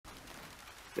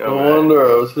No wonder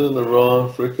I was in the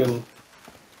wrong freaking.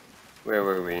 Where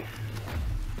were we?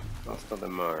 Costa de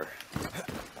Mar.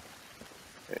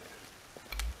 Okay.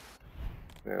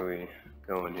 Where are we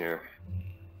going here?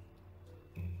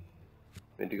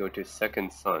 Need to go to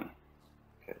Second Sun.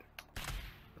 Okay.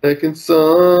 Taking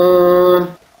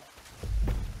sun.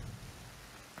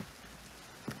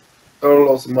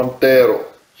 Carlos Montero.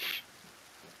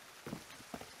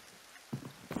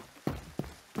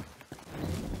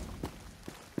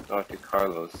 Talk to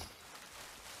Carlos.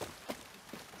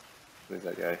 Who's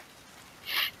that guy?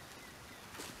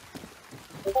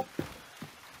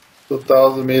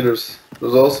 1,000 meters.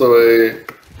 There's also a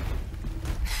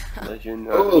Legend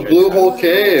a blue hole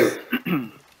cave.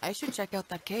 I should check out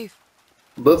that cave.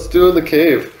 Let's do the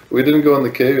cave. We didn't go in the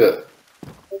cave yet.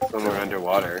 Somewhere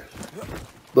underwater.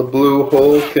 The blue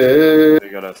hole cave. We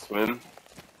gotta swim.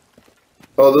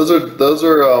 Oh, those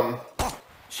are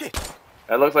Shit.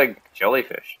 That looks like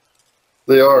jellyfish.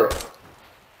 they are,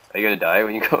 Are you gonna die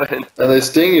when you go in? and they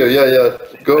sting you. Yeah.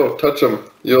 Go touch them.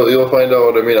 You'll find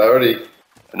out what I mean. I already.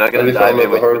 I'm not gonna Already die, found out man,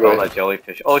 the with hard all way. that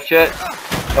jellyfish. Oh shit!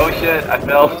 Oh shit! I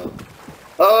fell.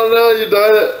 Oh no, you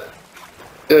died.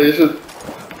 Yeah, you should.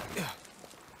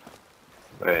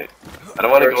 Wait. I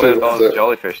don't want to go in with all those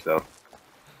jellyfish though.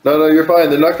 No, you're fine.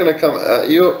 They're not gonna come at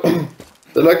you.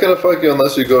 They're not gonna fuck you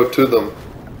unless you go to them.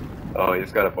 Oh, you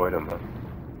just gotta avoid them, huh?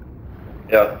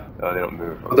 Yeah. Oh, they don't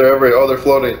move. But they're they're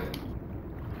floating.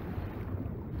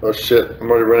 Oh shit! I'm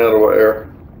already running out of air.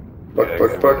 Fuck, Yeah, fuck, you're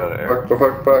fuck, running out of air. fuck,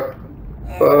 fuck, fuck,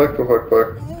 fuck, fuck, fuck, fuck.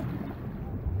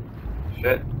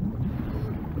 Shit.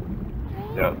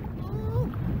 Yeah.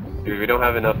 Dude, we don't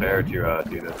have enough air to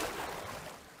do this.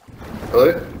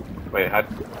 Really? Wait, how are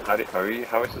we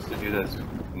supposed to do this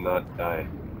and not die?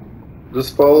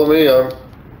 Just follow me. I'm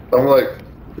like,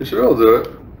 you should be able to do it.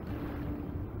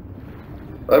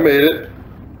 I made it.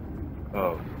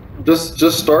 Oh, Just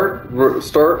start at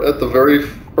the very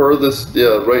furthest.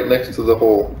 Yeah, right next to the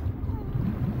hole.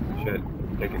 shit.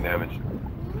 Taking damage.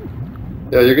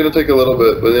 Yeah, you're gonna take a little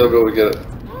bit, but you'll be able to get it.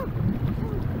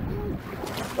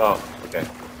 Oh, okay.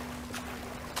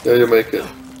 Yeah, you'll make it.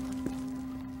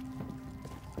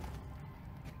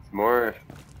 It's more if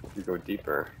you go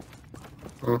deeper.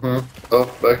 Oh,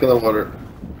 back in the water.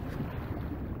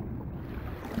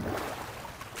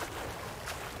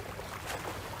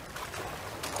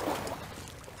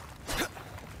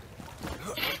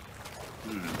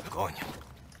 Coño.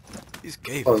 This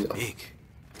cave Oh, is no. big.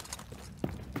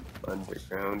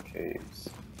 Underground caves.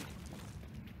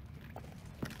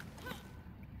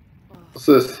 What's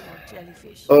this?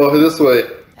 Jellyfish. Oh, this way.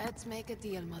 Let's make a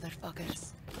deal,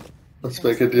 motherfuckers. Let's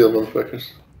make a deal,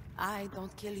 motherfuckers. I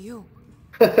don't kill you.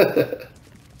 Go.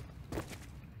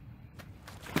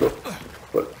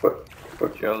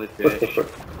 Fuck. Jellyfish.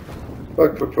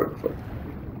 Fuck.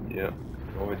 Yeah.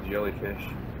 Go with jellyfish.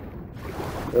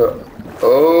 Yeah.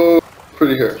 Oh,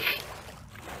 pretty here.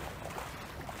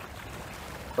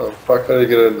 Oh, fuck, how do you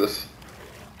get out of this?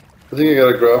 I think you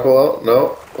gotta grapple out. No?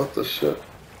 What the shit?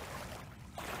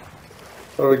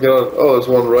 How do we get out? Oh, there's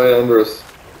one right under us.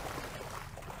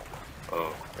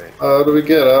 Oh, wait. How do we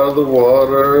get out of the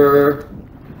water?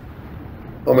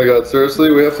 Oh my god,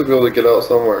 seriously? We have to be able to get out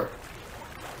somewhere.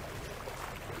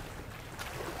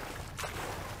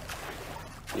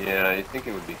 Yeah, I think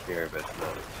it would be here, but it's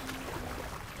not.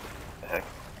 The heck?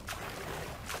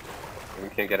 We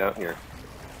can't get out here.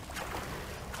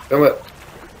 Damn it.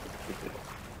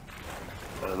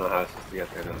 I don't know how it's supposed to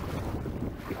get there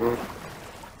though. Mhm.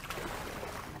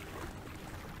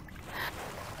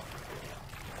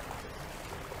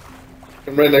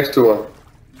 I'm right next to one.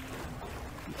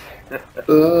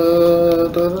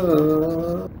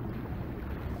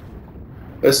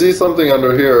 I see something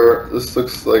under here. This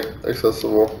looks like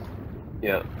accessible.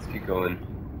 Yeah, let's keep going.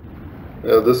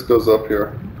 Yeah, this goes up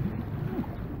here.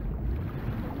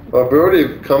 We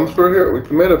already come through here? We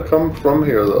might have come from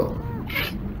here though.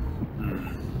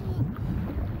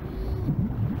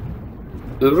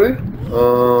 Did we?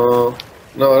 No,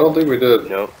 I don't think we did.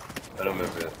 Nope, I don't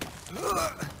remember it.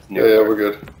 Yeah, we're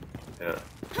good. Yeah.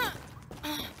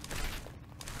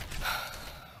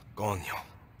 Coño.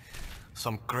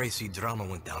 Some crazy drama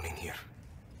went down in here.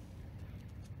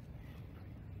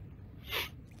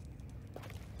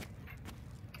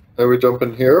 Are we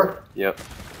jumping here? Yep. I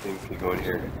think we go in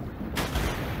here.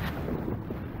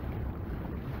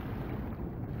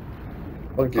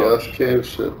 Funky Oh, ass cave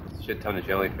shit. Shit ton of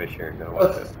jellyfish here. Gotta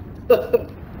watch it.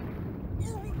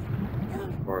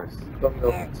 Of course.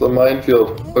 It's a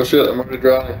minefield. Oh shit, I'm already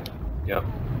drowning. Yep.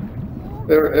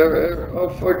 Air. Oh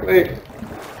fuck me.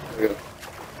 Okay.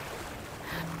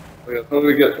 Okay, how do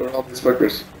we get around these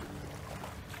fuckers?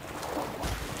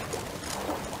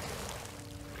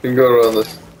 You can go around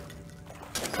this.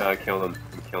 Kill him.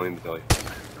 I'm killing the jelly.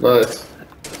 Nice.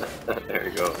 There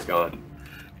you go, gone.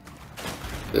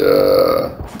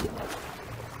 Yeah.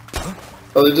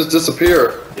 Oh, they just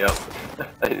disappear. Yep.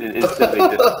 It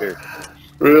instantly disappeared.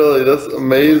 Really, that's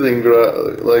amazing,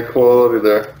 like quality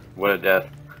there. What a death.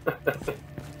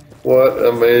 What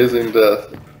amazing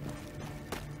death.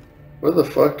 Where the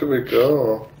fuck do we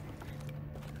go?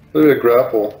 Maybe a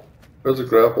grapple. There's a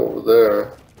grapple over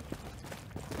there.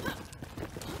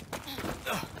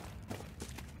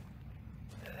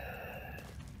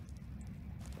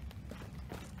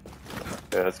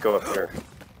 Yeah, let's go up here.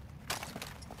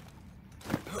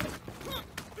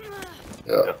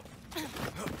 Yeah.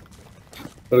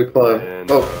 Gotta climb.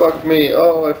 And, Oh, fuck me.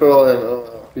 Oh, I fell in.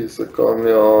 Oh, piece of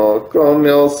coño.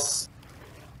 Coños.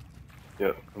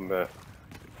 Yep, come back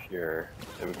here.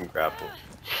 And we can grapple.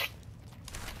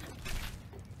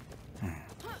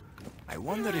 I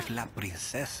wonder if La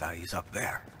Princesa is up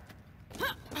there.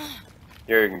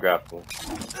 Here you can grapple.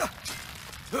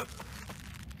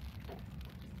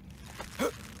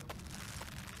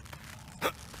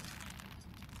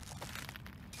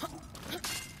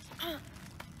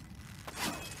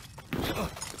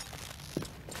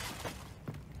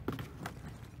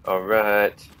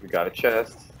 Alright, we got a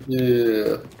chest.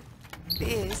 Yeah.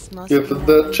 This must Give be it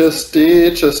that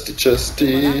chesty, chesty, chesty.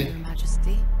 Your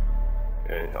Majesty.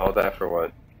 Okay, all that for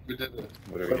what? We did it.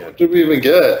 What do we What get? did we even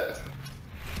get?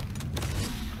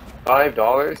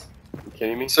 $5? You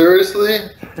kidding me? Seriously?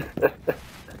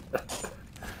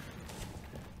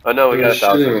 Oh no, we You're got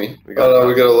 1,000. shitting me. We Oh no,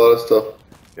 we 1,000. got a lot of stuff.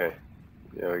 Okay.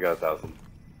 Yeah, we got 1,000.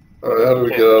 Alright, how do we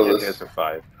Can't- get out can't of do this? it for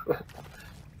 5.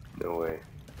 No way.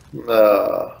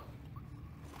 Nah.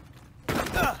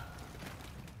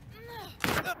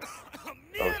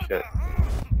 Oh shit.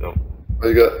 No.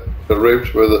 I got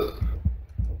raped by the...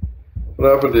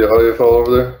 What happened to you? Oh, you fell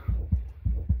over there?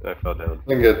 I fell down.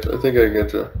 I think I can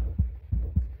get you.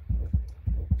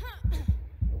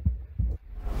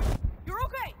 You're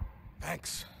okay.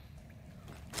 Thanks.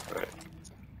 Alright.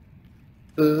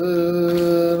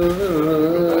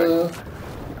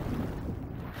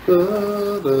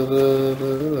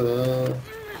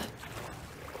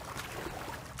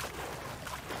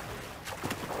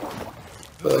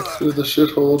 Back through the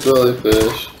shithole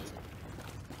jellyfish.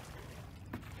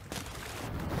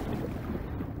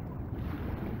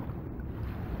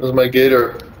 There's my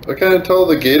gator. I can't tell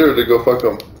the gator to go fuck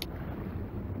him.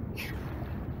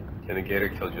 Can a gator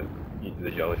kill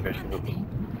the jellyfish?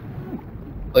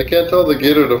 I can't tell the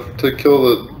gator to kill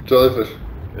the jellyfish.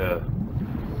 Yeah.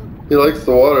 He likes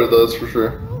the water, that's for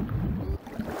sure.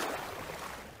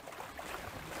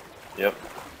 Yep.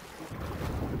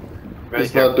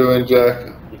 He's not doing jack.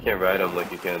 You can't ride him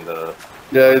like you can the...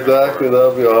 Yeah, exactly.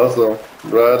 That'd be awesome.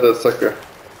 Ride that sucker.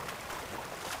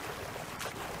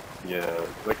 Yeah.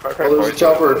 Like Far Cry Oh, 4 there's a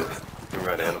chopper. You can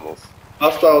ride animals.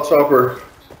 Hostile chopper.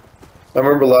 I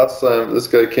remember last time this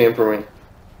guy came for me.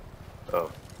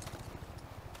 Oh.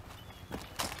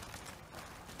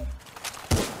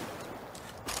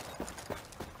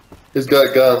 He's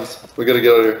got guns. We gotta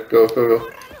get out of here. Go, go,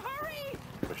 go.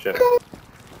 Oh shit.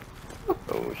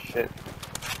 Oh shit.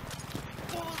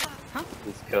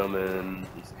 He's coming.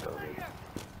 He's coming.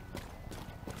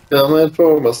 Coming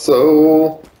for my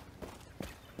soul.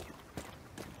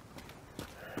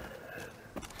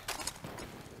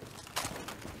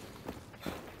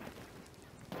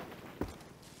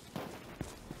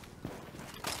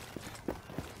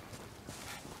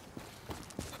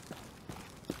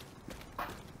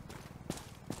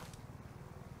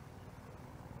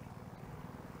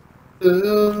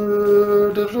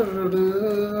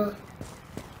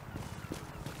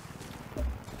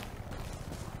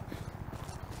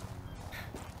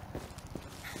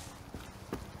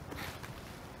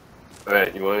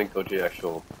 Alright, you want to go to the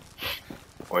actual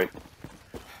point?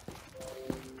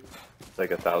 It's like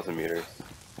 1,000 meters.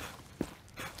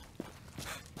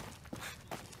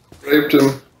 Raped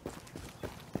him.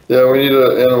 Yeah, we need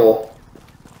an animal.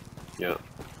 Yeah.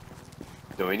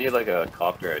 No, we need like a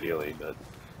copter ideally, but...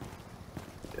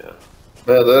 Yeah.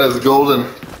 Man, that is golden.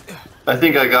 I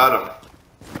think I got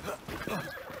him.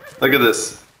 Look at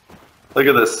this. Look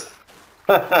at this.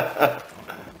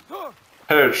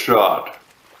 Headshot.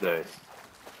 Nice.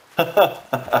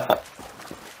 I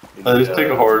just take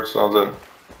a horse, something.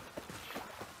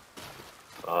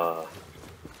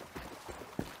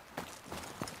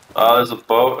 There's a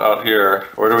boat out here.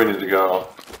 Where do we need to go?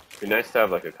 It'd be nice to have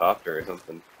like a copter or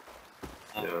something.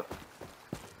 Yeah.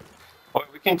 Oh,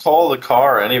 we can call the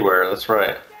car anywhere, that's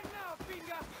right.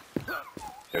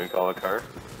 Can we call a car?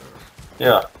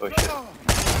 Yeah. Oh shit.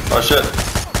 Oh shit.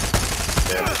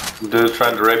 Yeah. Dude's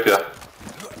trying to rape you.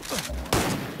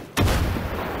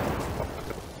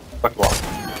 Fuck him off.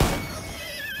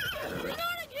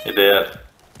 He did.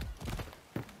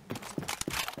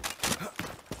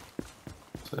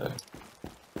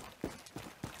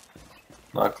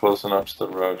 Not close enough to the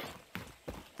road.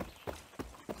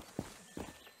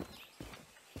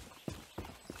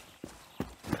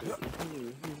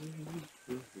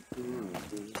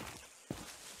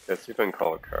 Let's see if I can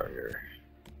call a car here.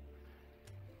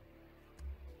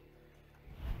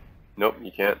 Nope,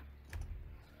 you can't.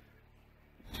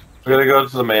 We gotta go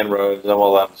to the main road, then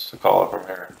we'll let us call it from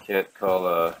here. You can't call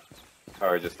a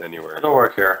car just anywhere. It'll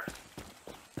work here.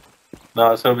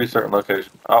 No, it's gonna be a certain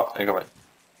location. Oh, hang on.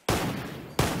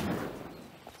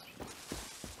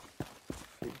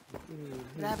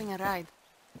 Grabbing a ride.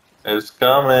 It's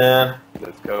coming.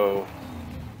 Let's go.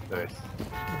 Nice.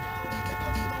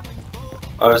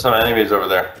 Oh, there's some enemies over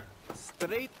there.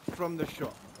 Straight from the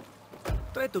shop.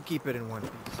 Try to keep it in one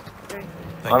piece. Okay?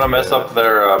 I'm gonna mess up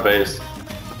their base.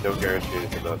 No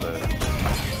guarantees about that.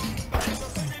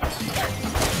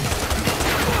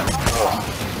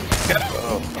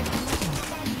 Oh.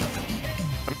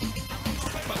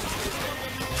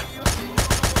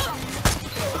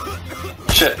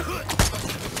 Shit.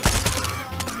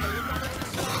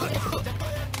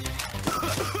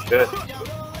 Good.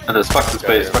 And just fuck this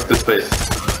base, fuck this base.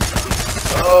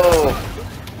 Oh!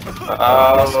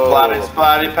 Oh, splatty,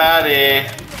 splatty, patty.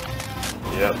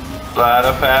 Yep.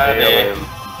 Splatter patty. Alien.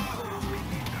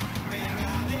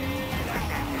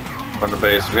 On the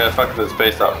base, we gotta fuck this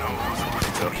base up.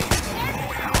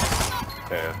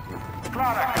 Okay.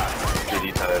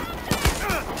 GD time.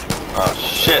 Oh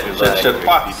shit, Good shit, lag, shit, good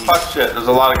fuck, GD. fuck shit. There's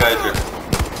a lot of guys here.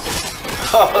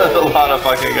 Oh, there's a lot of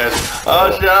fucking guys.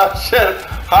 Oh shit, oh shit.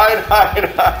 Hide, hide,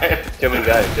 hide. Too many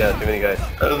guys, yeah, too many guys.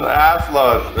 There's an ass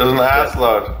load. There's an ass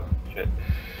load. Shit.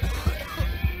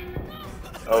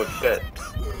 Oh shit.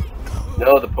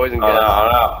 No, the poison Oh no,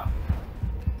 gas.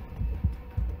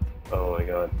 oh Oh my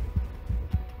god.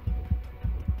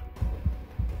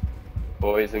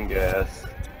 Poison gas.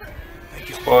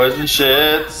 no. Poison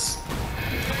shits.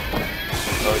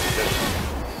 Oh shit.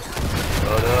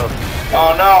 Oh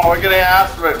Oh no, we're getting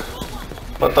ass ripped.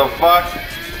 What the fuck?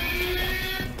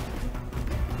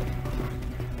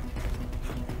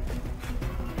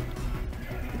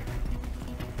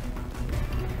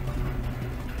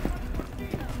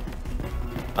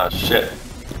 Oh shit.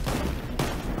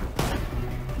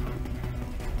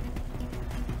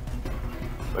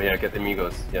 no. Oh yeah, get the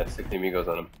amigos. Yeah, stick the amigos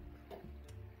on them.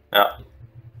 Yeah.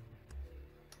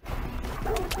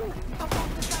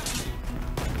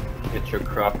 Get your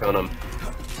croc on them.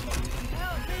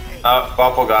 Oh,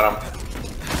 Guapo got him.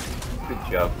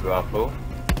 Good job, Guapo.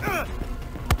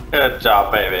 Good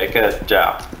job, baby. Good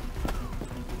job.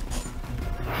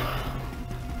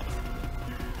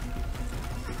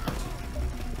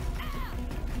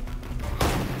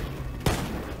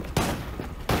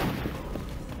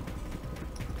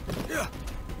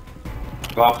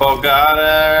 Guapo got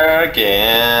her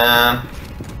again.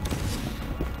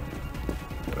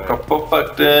 Guapo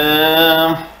fucked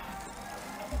him.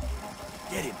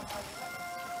 Get him.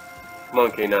 Come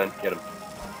on, K9, get him.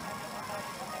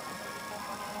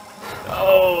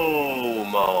 Oh,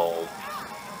 Maul.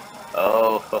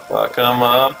 Oh. Fuck him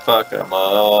up, fuck him up.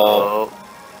 Oh.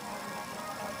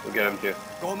 We'll get him too.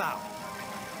 Go now.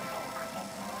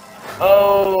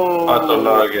 Oh! Otto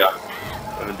Norgia.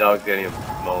 And the dog's getting him.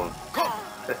 Maul.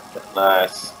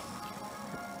 Nice.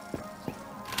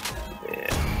 Yeah.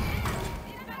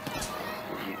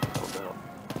 Oh no.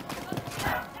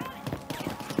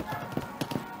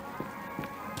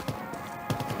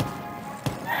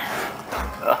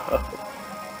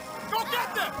 Go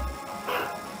get them.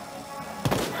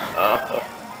 Oh.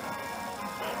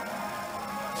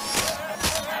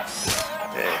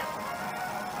 Hey.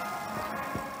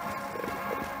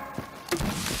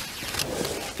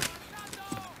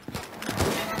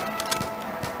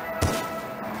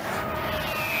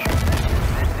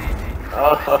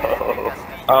 Oh.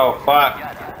 Oh, fuck.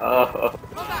 Oh.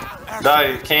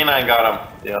 No, K9 got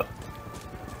him. Yep.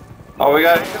 Oh, we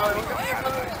got.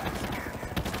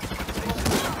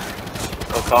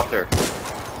 Oh, copter.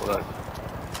 Hold on.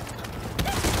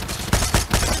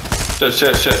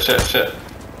 Shit.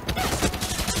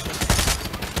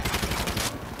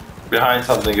 Behind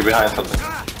something, get behind something.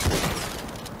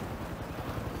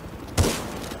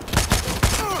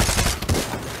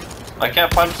 I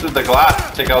can't punch through the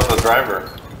glass to take out the driver.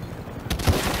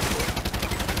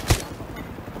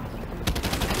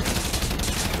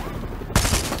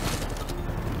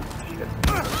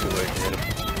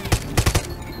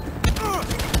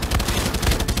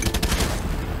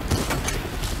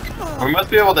 We must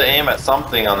be able to aim at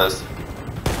something on this.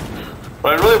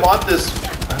 But I really want this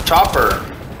chopper.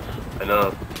 I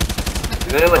know.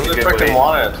 Isn't it like I a really good freaking way?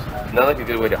 want it. Not like a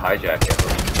good way to hijack it.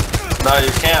 No, you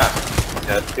can't.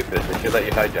 Yeah, that's stupid. They should let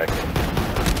you hijack it.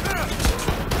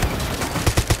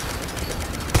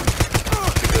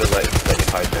 They should let you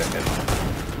hijack it.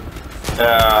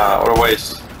 Yeah, what a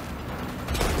waste.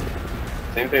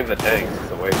 Same thing with the tanks.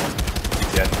 It's a waste.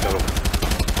 Yeah, just don't.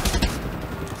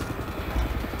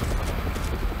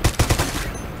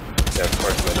 Yeah, of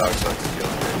course my dog's not gonna kill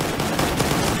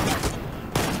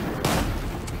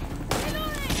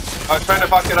I was trying to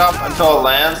fuck it up until it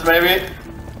lands, maybe?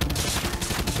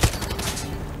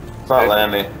 It's not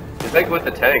landing. It's like with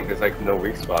the tank, there's like no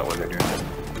weak spot when they're doing it.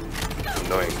 It's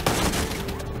annoying.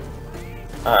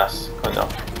 Ah, no.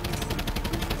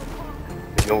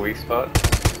 There's no weak spot.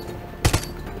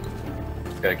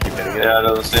 Gotta keep hitting it. Yeah, it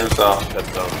doesn't seem so. That's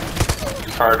dumb.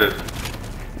 Retarded.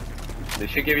 They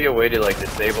should give you a way to like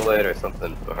disable it or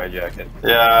something, or hijack it.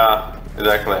 Yeah,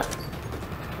 exactly.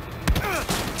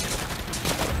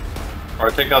 Or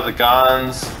take out the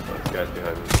guns. Oh, this guy's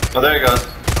behind me. Oh, there he goes. Is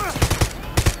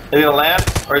he gonna land?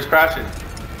 Or he's crashing?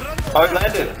 Oh, he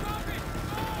landed.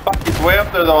 Fuck, he's way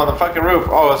up there though on the fucking roof.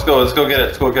 Oh, let's go get it,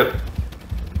 let's go get it.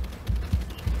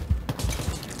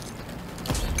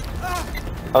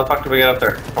 How the fuck did we get up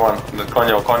there? Come on, the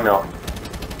coño.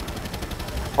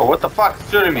 Oh, what the fuck?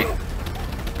 It's shooting me.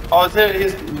 Oh, it's hit.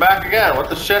 He's back again. What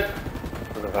the shit?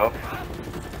 What the hell?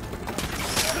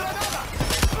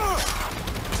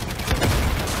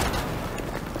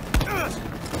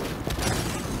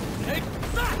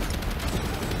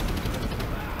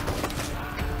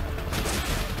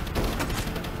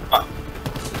 Fuck.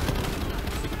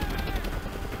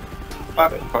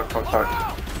 Okay.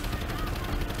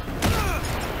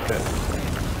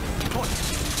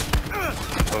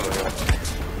 Oh my god.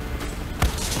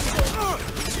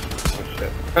 Oh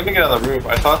shit. Trying to get on the roof.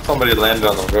 I thought somebody landed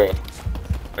on the roof.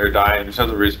 They're dying. You just have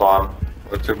to respawn.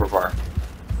 We're super far.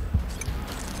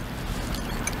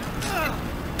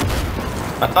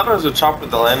 I thought it was a chopper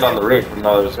that landed on the roof, but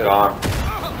no, it was gone.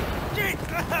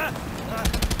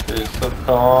 It's so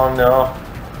calm now.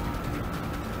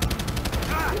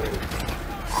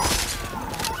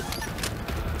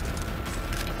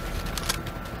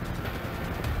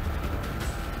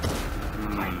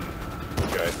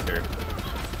 Guys here.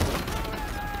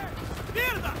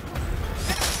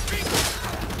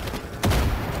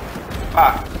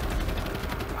 Ah!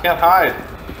 Can't hide.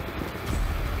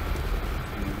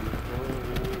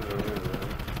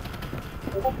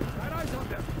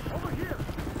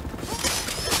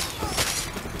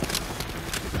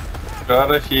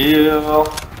 Gotta heal.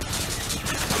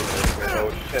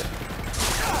 Oh shit.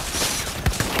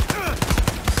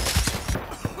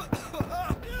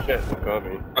 Shit, what got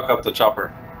me? Fuck up the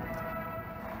chopper.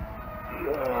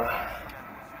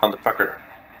 On the fucker.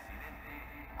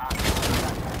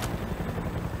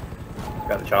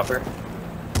 Got the chopper?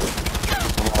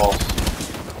 Almost.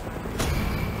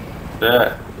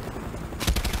 Yeah.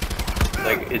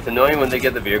 Like, it's annoying when they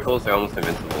get the vehicles, they're almost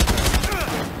invincible.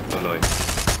 So annoying.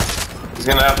 He's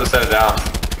gonna have to set it down.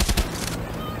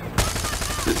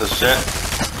 Piece of shit.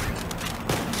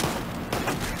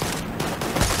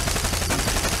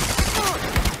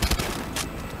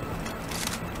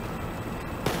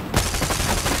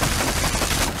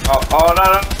 Oh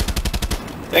no.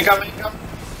 Incoming.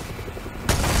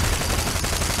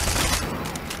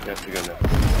 Yes, you're gonna.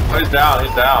 Oh, he's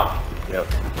down. Yep.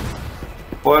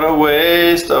 What a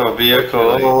waste of a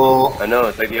vehicle. I know,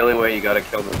 it's like the only way you gotta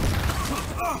kill them.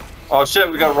 Oh shit,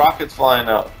 we got rockets flying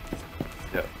out.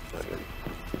 Yep, not good.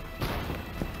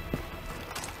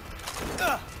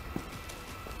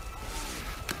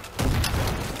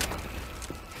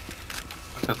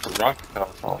 That's the rocket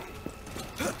coming from.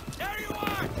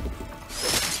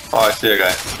 Oh, I see a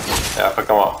guy. Yeah, pick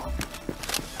him up.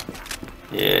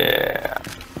 Yeah.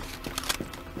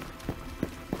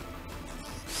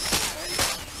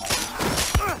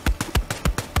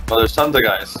 Oh, there's tons of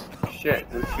guys. Shit,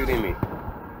 who's shooting me?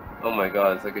 Oh my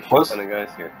god, it's like a shit What? ton of guys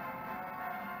here.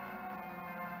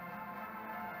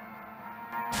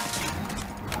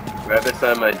 Right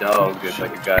beside my dog, there's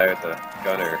like a guy with a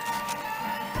gunner.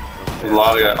 A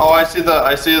lot of guys. Oh, I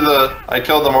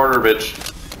killed the mortar bitch.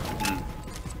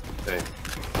 Thanks.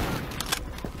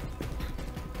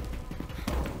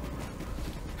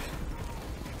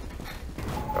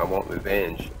 I want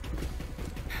revenge.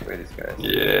 Where are these guys?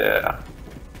 Yeah.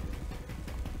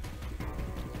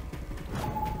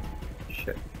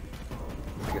 Shit.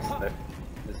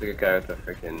 There's like a guy with a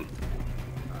freaking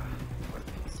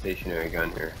stationary gun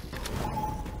here.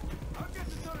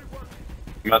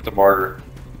 I'm at the mortar.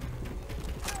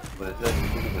 What is that? I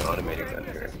think it's an automated gun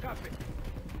here.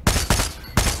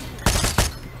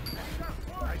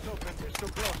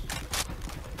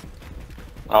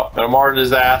 Oh, no more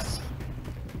his ass.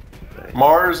 Nice.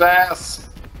 Mars ass.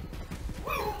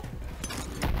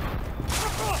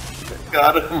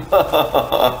 Got him.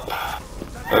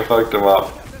 I fucked him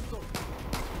up.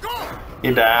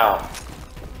 He down.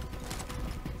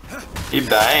 He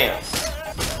down.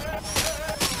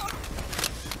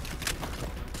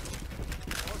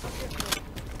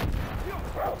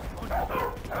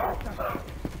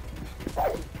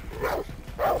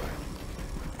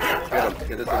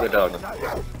 Get this other dog.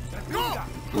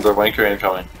 There's a wanker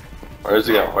incoming. Where is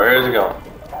he going? Where is he going?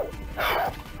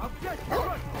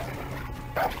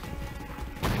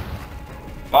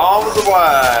 Bombs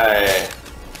away!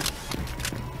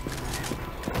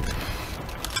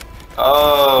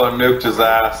 Oh, nuked his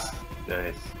ass.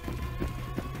 Nice.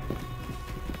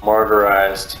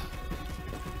 Mortarized.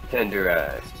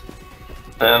 Tenderized.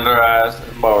 Tenderized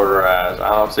and mortarized. I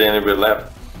don't see anybody left.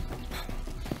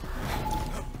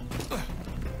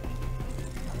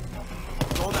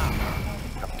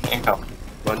 Incoming.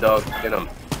 One dog, get him.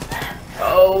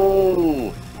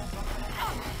 Oh!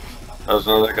 There's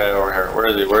another guy over here. Where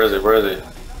is he? Where is he? Where is he?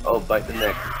 Oh, bite the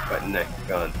neck. Bite the neck.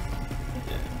 Gone.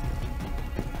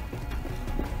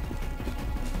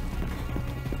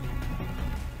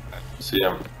 See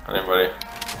him. Anybody?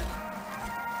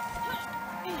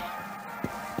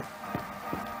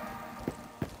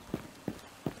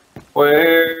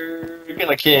 We're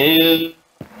gonna kill.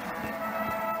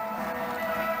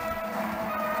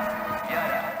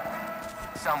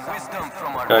 Some wisdom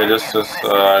from our Okay, just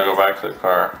go back to the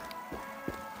car.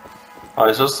 Oh,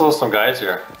 there's just still some guys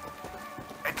here.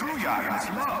 A true Yaran is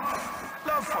love.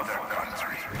 Love for their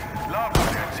country. Love for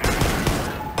their children.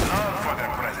 Love for their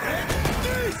president.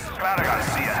 Clara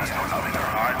Garcia has no love in her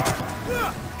heart.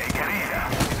 A guerrilla.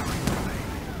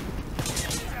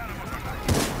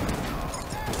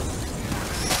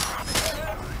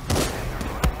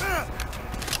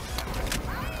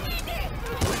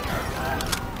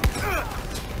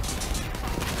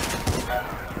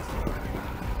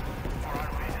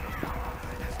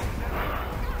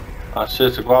 Oh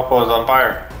shit, the Guapo is on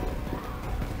fire.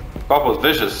 Guapo's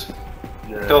vicious.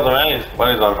 Yeah. Killed him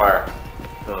when he's on fire.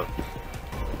 Oh.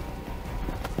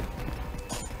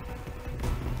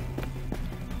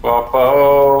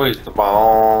 Guapo, he's the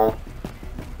bomb.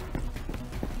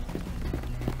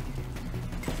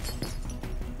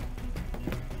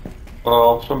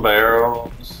 Oh, some barrels.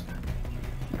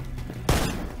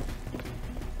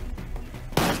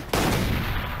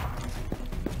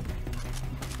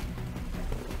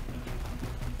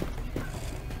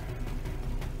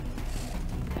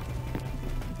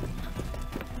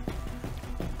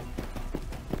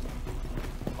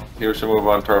 Here should move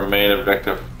on to our main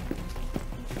objective.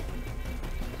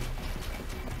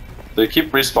 They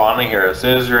keep respawning here. As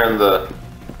soon as you're in the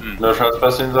no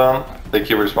trespassing zone, they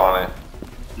keep respawning.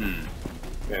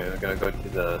 Okay, we're gonna go to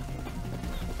the...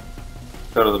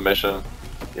 Go to the mission.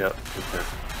 Yep, okay.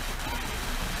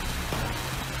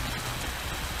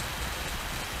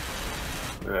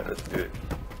 Alright, let's do it.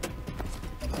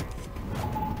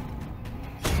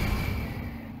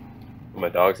 Oh, my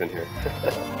dog's in here.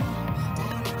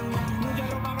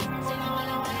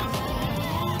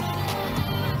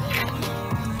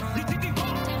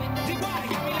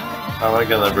 How am I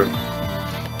gonna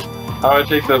how do I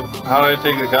take the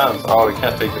guns? Oh, we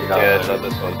can't take the guns. Yeah, it's not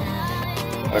this one.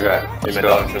 Okay, Hey, let's my go.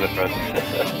 dog's in the front.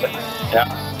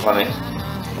 Yeah, it's funny.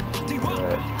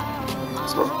 Alright.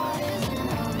 Let's go.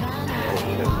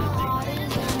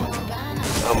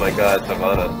 Oh my god,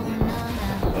 Havana.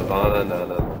 Havana,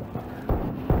 Nana.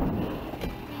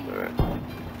 Alright.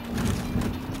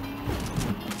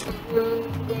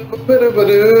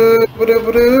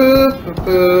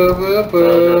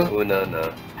 Unana.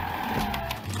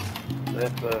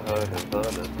 Left my heart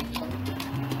Havana.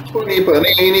 Pony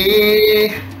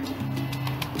panini.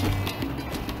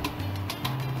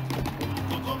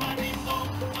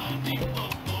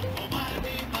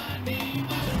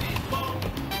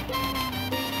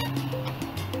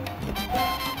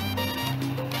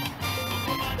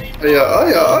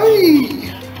 Ay.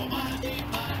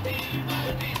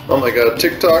 Oh my god,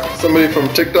 TikTok. Somebody from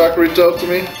TikTok reached out to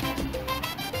me.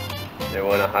 They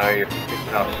wanna hire you for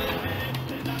TikTok.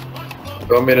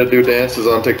 They want me to do dances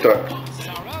on TikTok.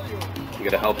 You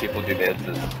gotta help people do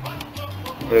dances.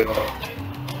 Yeah.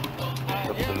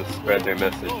 Help them to spread their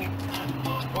message.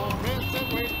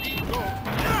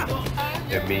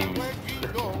 Their memes.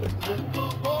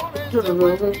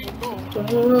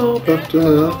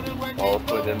 All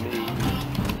for the memes.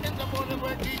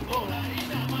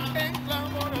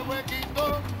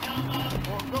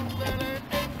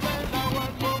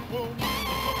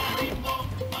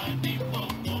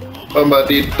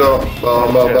 Bombadito.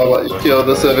 Bomba. You killed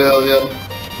the civilian.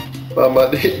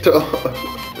 Bombadito.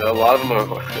 A lot of them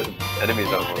are enemies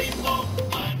on horse.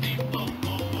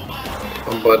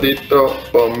 Bombadito.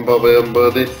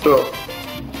 Bombadito.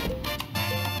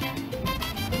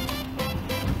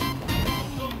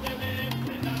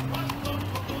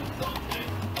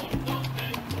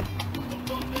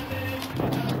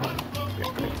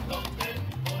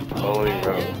 Following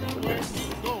road. Okay.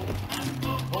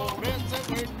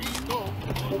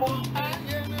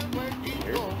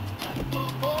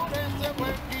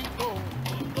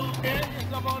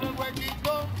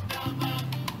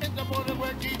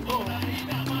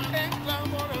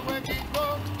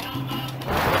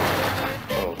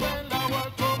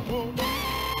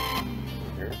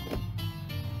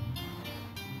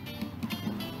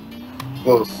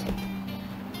 Close.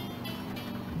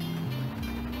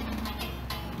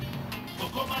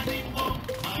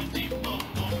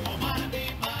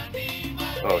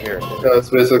 Oh, here. Yeah, it's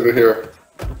basically here.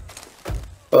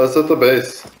 Oh, it's at the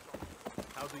base.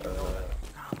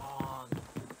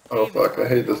 Oh fuck, I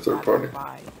hate this third party.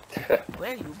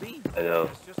 Where you been? I know.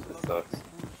 This sucks.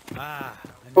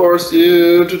 Force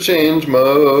you to change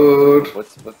mode.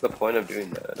 What's the point of doing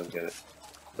that? I don't get it.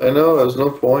 I know, there's no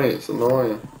point, it's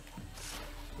annoying.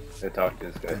 I talk to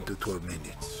this guy. 10 to 12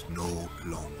 minutes, no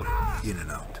longer. In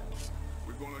and out.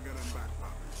 We're gonna get him back,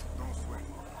 Bobby. Don't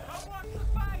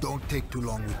sweat. Don't take too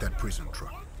long with that prison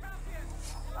truck.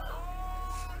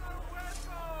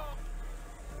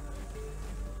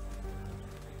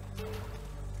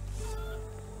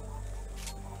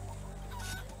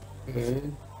 Okay.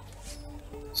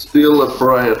 Steal a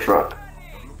Pariah truck.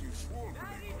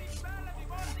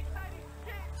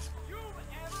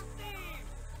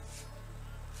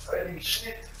 Fighting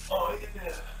shit. Oh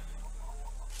yeah.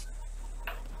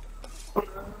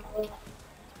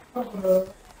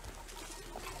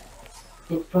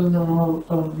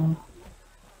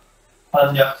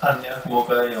 한약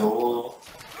뭐가요?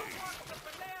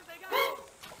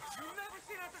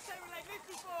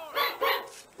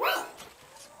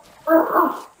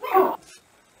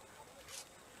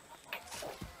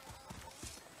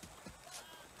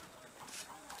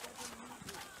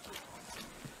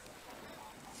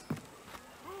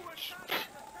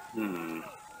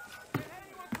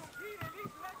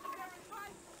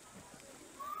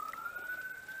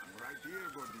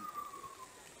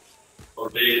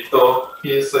 Gordito,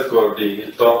 he's a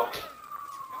gordito.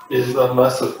 He's a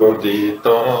massive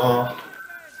gordito.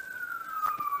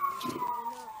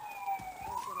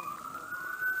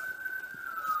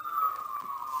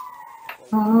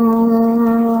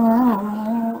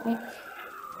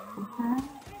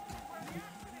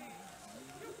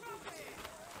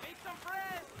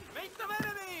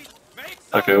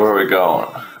 Okay, where are we going?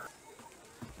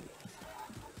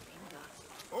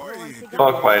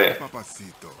 Cockfighting.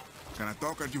 Papacito. Can I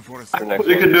talk at you for a Or second? next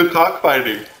We one. can do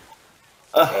cockfighting.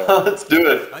 Let's do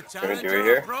it. A Can we do it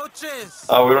here? approaches.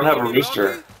 Oh, we don't have a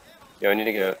rooster. Yeah, we need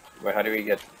to get. Wait, how do we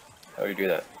do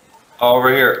that? Oh, over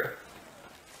here.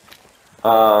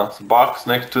 It's a box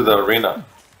next to the arena.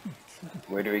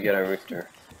 Where do we get our rooster?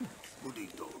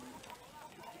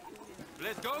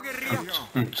 Let's go, guerrilla.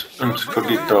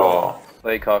 Gordito.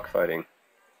 Play cockfighting.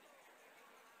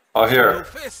 Oh, No here.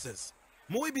 faces.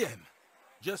 Muy bien.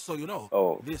 Just so you know,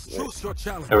 Oh, this wait. shoots your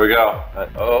challenge. Here we go.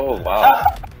 Oh wow.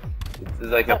 This is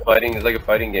like a fighting. It's like a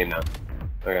fighting game now.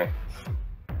 Okay.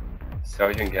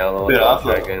 Sergeant Gallo. Yeah,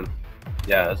 awesome. Dragon.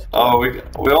 Yeah. That's cool.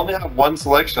 Oh, we only have one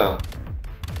selection.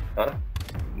 Huh?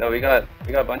 No, we got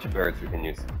a bunch of birds we can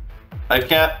use. I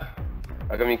can't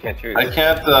How come you can't choose?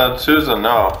 choose them.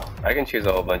 No. I can choose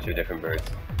a whole bunch of different birds.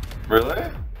 Really?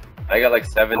 I got like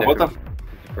 7 What the? different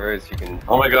birds you can.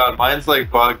 Oh my god, mine's like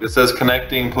bugged. It says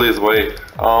connecting. Please wait.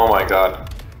 Oh my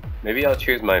god. Maybe I'll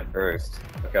choose mine first.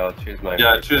 Okay, I'll choose mine.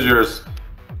 Yeah, first. choose yours.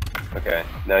 Okay,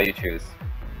 now you choose.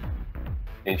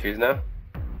 Can you choose now?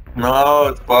 No,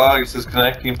 it's bugged. It says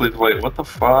connecting. Please wait. What the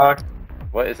fuck?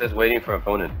 What? It says waiting for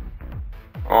opponent.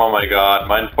 Oh my god,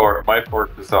 my port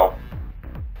is out.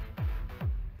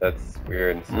 That's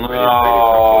weird. It's No. waiting for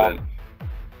opponent.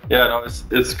 Yeah, no,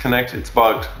 it's connected. It's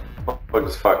bugged. Bugged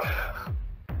as fuck.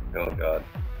 Oh god.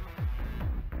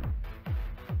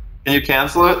 Can you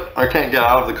cancel it? I can't get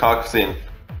out of the cock scene.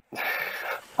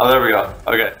 Oh, there we go.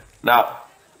 Okay, now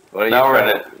Why don't Now you we're try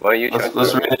in it? Why don't you try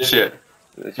let's it? reinitiate.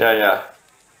 Yeah, yeah.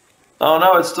 Oh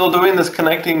no, it's still doing this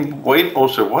connecting wait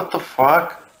bullshit. What the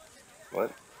fuck?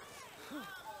 What?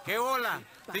 Que hola.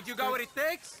 Think you got what it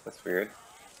takes? That's weird.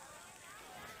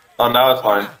 Oh, now it's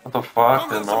fine. What the fuck? Come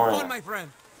have some fun, Annoying. my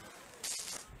friend.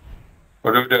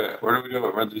 Where do we do it? Where do we do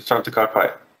it? Where do we start the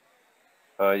cockfight?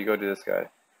 You go to this guy.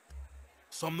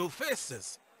 Some new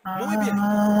faces. Muy bien.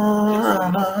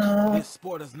 Listen, this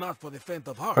sport is not for the faint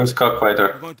of heart. Where's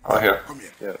Cockfighter? Oh, here. Come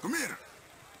here. Yeah. Come here.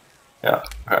 Yeah.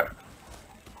 Okay.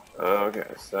 Okay,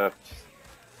 accept.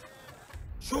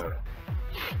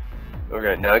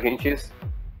 Okay, now can you choose?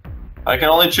 I can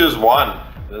only choose one.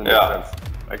 Doesn't make Yeah. sense.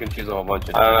 I can choose a whole bunch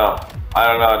of I don't know. I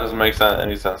don't know. It doesn't make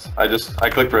any sense. I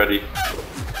clicked ready.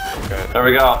 Okay. There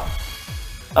we go.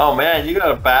 Oh man, you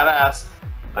got a badass.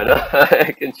 I know.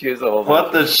 I can choose a whole bunch.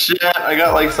 What the shit? I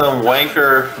got like some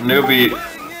wanker newbie.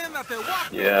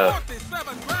 Yeah.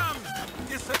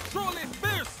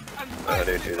 How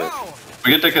do you do this?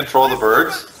 We get to control the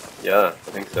birds? Yeah, I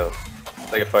think so.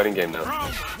 It's like a fighting game now.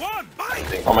 I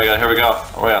think. Oh my god, here we go.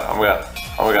 Oh my god, oh my god.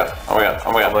 Oh my god, oh my god,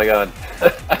 oh my Oh god. my god.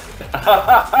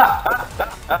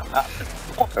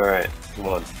 Alright, come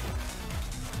on.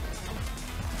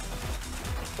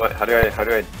 What? How do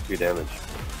I do damage?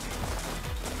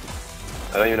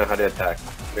 I don't even know how to attack.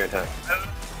 How do you attack?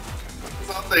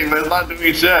 Something, but it's not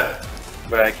doing shit.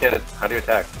 But I can't. How do you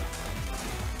attack?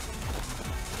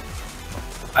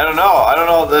 I don't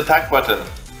know the attack button.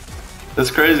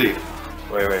 It's crazy.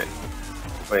 Wait.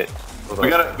 Hold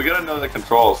on. We gotta know the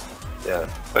controls. Yeah.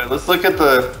 Wait, let's look at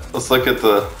the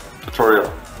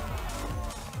tutorial.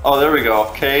 Oh, there we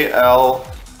go. K, L,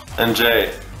 and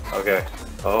J. Okay.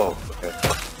 Oh. Okay.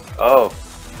 Oh.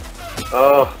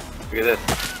 Oh. Look at this.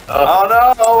 Oh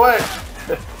no! Oh wait.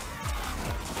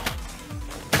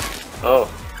 Oh.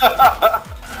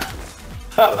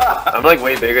 I'm like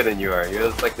way bigger than you are. You're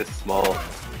just like this small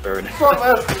bird.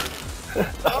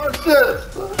 Oh shit!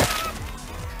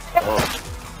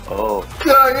 Oh.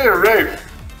 Get out of here, Ray!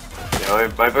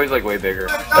 Yeah, my bird's like way bigger.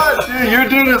 God, dude, your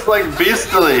dude is like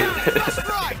beastly.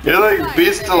 You're like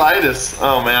beastilitis.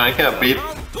 Oh man, I can't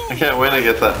win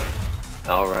against that.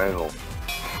 Our rival.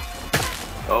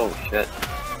 Oh shit.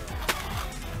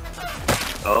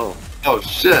 Oh. Oh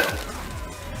shit.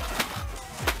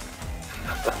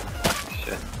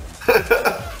 Shit.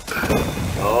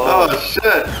 Oh Oh.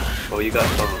 shit. Oh, you got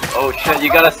some. Oh shit, you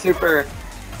got a super.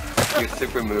 Your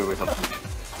super move or something.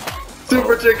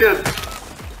 Super chicken.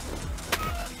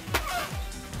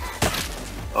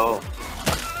 Oh.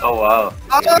 Oh wow.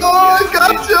 Oh, I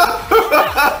gotcha!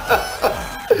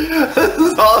 This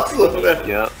is awesome, man.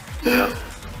 Yeah. Yeah.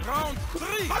 Round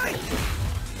 3. Fight.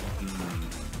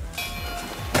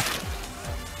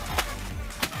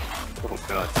 Oh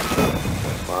god.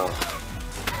 Wow.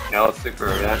 Now it's super,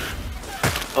 yeah.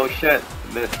 Oh shit,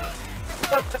 missed.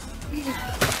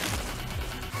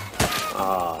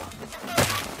 Ah.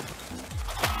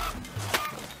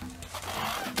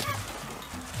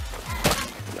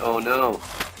 Oh no.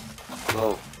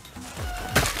 Oh.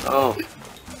 Oh.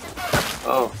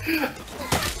 Oh.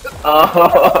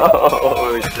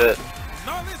 Oh shit.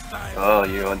 Not this time. Oh,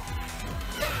 you won.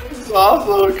 This is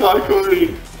awesome,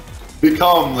 Cockwoody.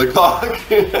 Become the cock.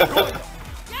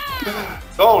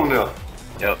 Oh no.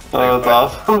 Yep. Oh, that's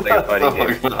awesome. It's like a fighting Oh my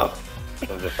game. God. It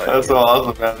was a fighting That's so game.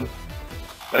 awesome, man.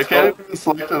 I That's can't cool. even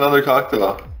select another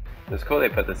cocktail. It's cool they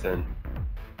put this in.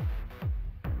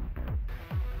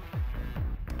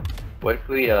 What if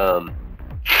we, can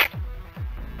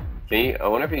you, I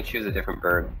wonder if you can choose a different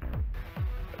bird.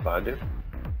 If I do?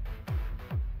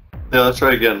 Yeah, let's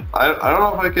try again. I don't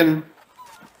know if I can.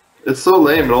 It's so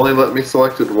lame. It only let me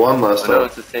selected one last Oh no, time.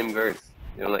 it's the same birds.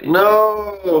 They don't let you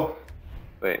No.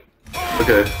 Wait.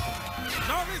 Okay.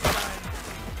 Not this time.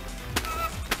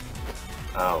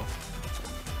 Ow.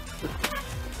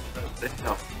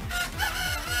 No.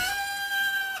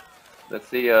 Let's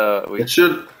see, we... It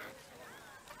should.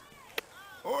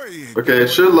 Oi, Okay, it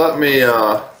should let me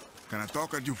can I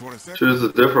talk at you for a second? choose a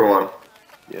different one.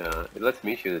 Yeah, it lets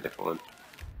me choose a different one.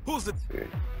 Who's it? It's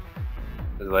weird.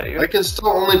 Does it let you? I can still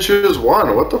only choose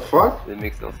one. What the fuck? It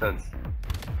makes no sense.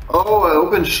 Oh, I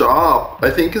opened shop. I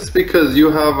think it's because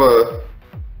you have a.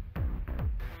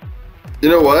 You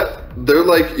know what? They're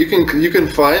like you can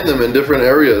find them in different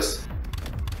areas.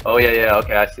 Oh yeah, yeah,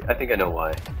 okay, I see. I think I know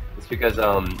why. It's because,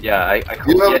 yeah, I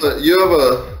You have yeah,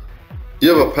 you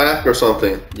have a pack or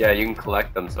something. yeah, you can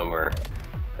collect them somewhere,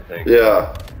 I think.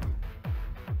 Yeah.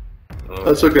 Oh.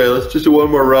 That's okay. Let's just do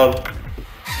one more round.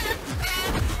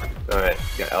 Alright,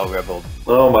 got L Rebel.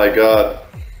 Oh my god.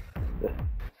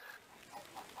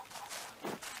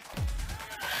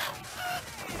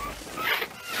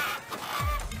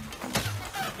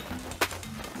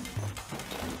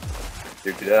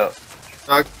 Duked it out.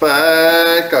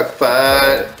 Cockfight,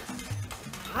 cockfight.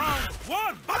 Round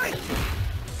 1. Fight.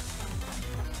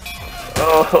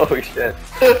 Oh shit.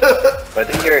 I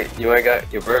think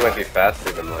your bird might be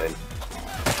faster than mine.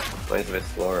 Mine's a bit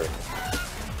slower.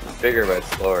 It's bigger but it's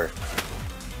slower.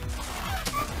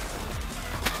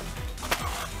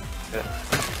 shit.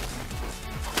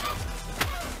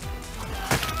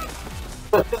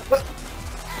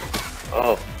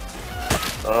 Oh.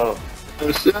 Oh.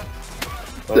 Oh shit.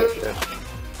 Oh shit.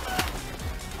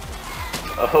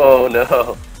 Oh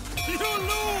no. You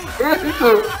lose!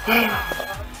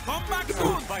 Come back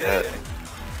soon, Yeah. baby!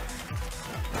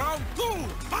 Round 2,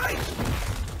 fight!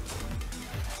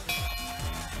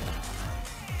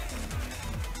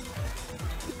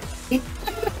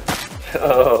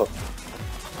 Oh.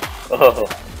 Oh.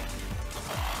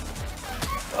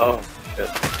 Oh shit.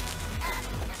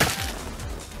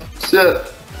 Shit.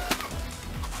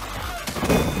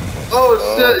 Oh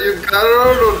shit, you got it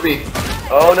out on me.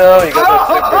 Oh no, you got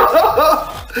those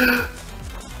stickers.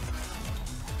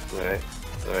 Alright,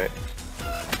 alright.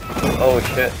 Oh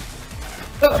shit.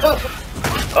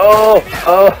 Oh!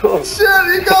 Oh! Shit,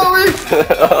 he got me!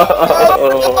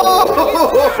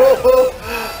 Oh!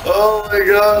 Oh my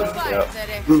god. Yeah,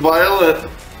 This is violent.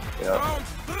 yeah. Round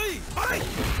 3, fight!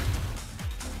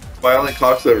 Violent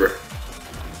cocksucker.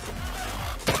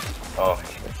 Oh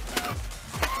shit.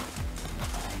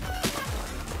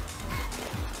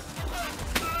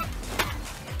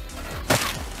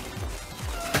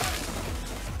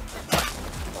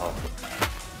 Oh.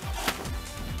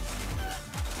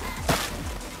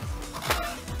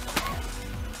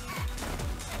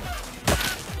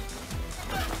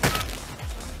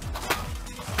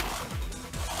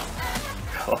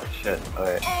 Oh shit,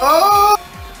 alright. Oh!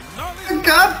 Knowledge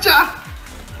Gotcha!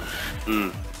 Hmm.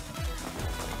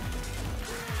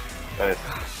 Nice.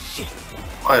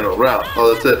 Final round.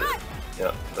 Oh, that's it.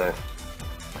 Yeah, nice.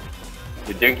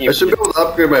 Your dinky, I should be able to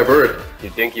upgrade my bird.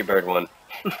 your dinky bird won.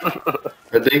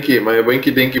 My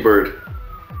winky dinky bird.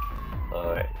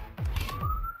 Alright.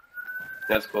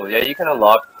 That's cool. Yeah, you can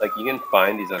unlock, like, you can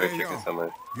find these other Hey, chickens yo.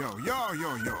 somewhere. Yo, yo,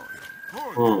 yo, yo.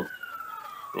 Hold.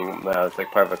 Hmm. You can, it's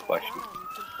like part of a collection.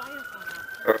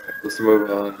 Alright, let's move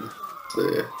on. Let's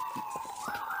see.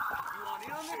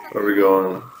 Where are we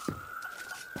going?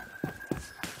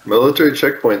 Military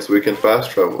checkpoints we can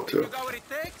fast travel to. got what it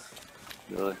takes?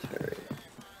 Military.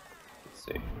 Let's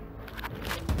see.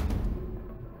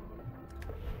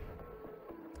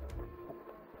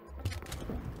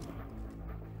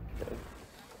 Okay.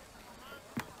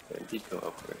 Okay, detail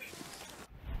operations.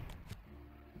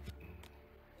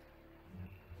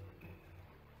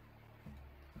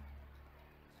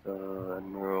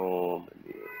 Admiral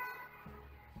Mendes.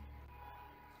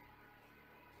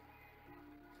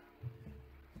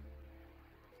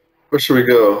 Where should we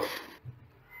go?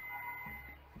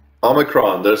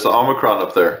 Omicron. There's the Omicron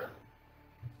up there.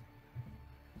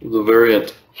 The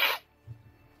variant.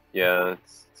 Yeah,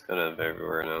 it's kind of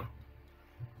everywhere now.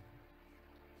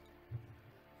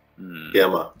 Hmm.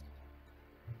 Gamma.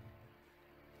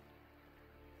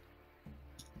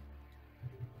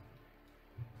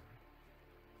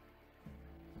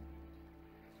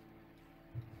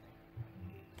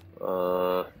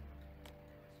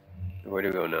 Where do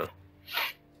we go now?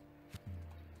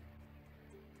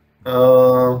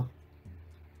 Um.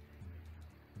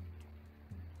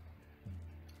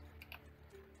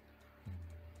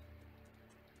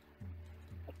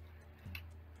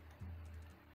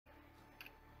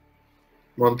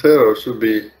 Montero should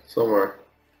be somewhere.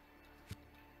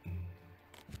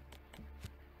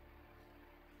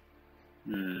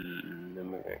 Then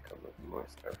we're gonna come with more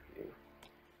stuff for you.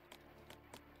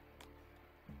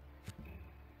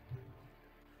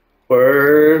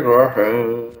 Where's our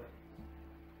hand?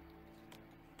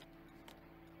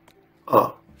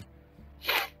 Oh.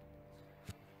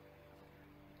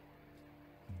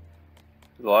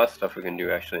 There's a lot of stuff we can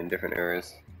do actually in different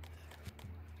areas.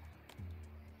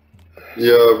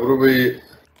 Yeah, what do we...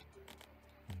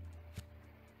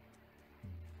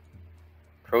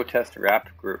 Protest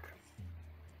Rapt Group.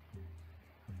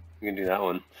 We can do that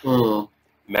one.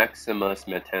 Maximus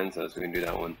Matanzas, we can do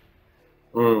that one.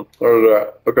 Or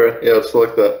that. Okay, yeah,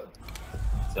 select that.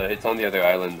 So it's on the other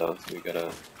island though, so we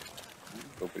gotta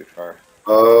go pretty far.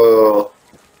 Oh.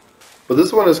 But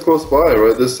this one is close by,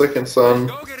 right? This second sun.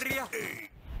 Go, guerrilla!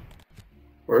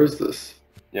 Where is this?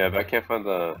 Yeah, but I can't find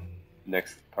the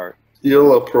next part.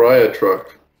 Steal a pariah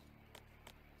truck.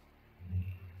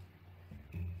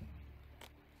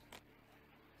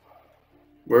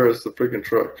 Where is the freaking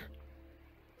truck?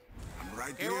 I'm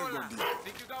right here, gordito.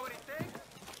 Think you got what it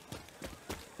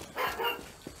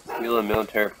takes? Steal a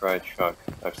military pride truck.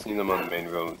 I've seen them on the main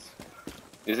roads.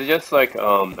 Is it just like,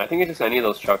 I think it's just any of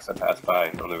those trucks that pass by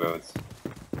on the roads.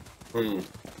 You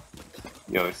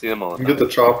know, we see them all the You time. get the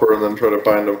chopper and then try to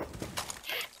find them.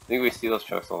 I think we see those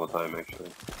trucks all the time, actually.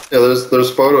 Yeah,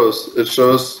 there's photos. It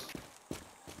shows.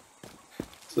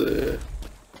 Let's see.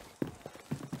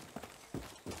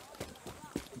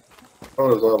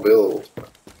 phone is not available.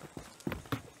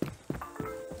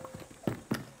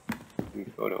 New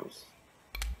photos.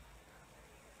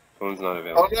 Phone's not Oh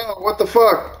available. no, what the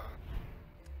fuck?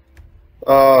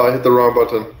 Oh, I hit the wrong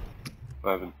button.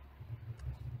 What happened?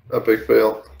 Epic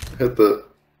fail. Hit the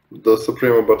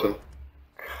Supremo button.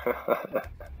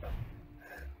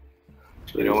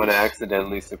 You don't want to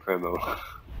accidentally Supremo. I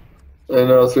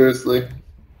know, seriously.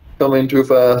 Coming too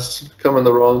fast, come in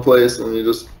the wrong place, and you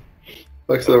just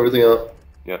fucks everything up.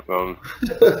 Yeah, wrong.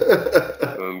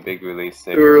 Wrong big release.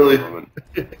 Too early. Moment.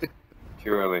 Too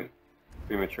early.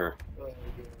 Premature.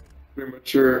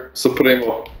 Premature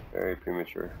Supremo. Very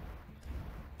premature.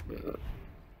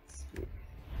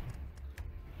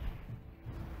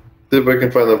 See if I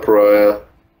can find the pariah.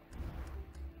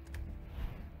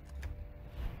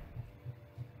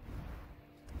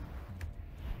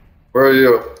 Where are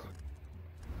you?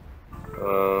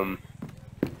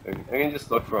 I can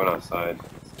just look for one outside.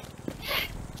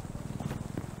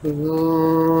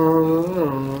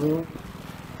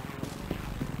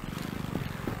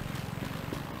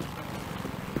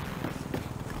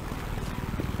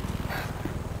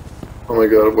 Oh my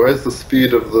god, why is the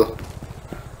speed of the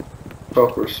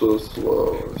chopper so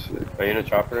slow? Let's see. Are you in a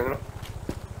chopper now?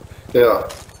 Yeah.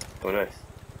 Oh, nice.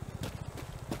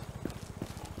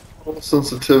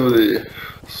 Sensitivity.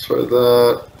 Let's try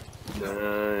that.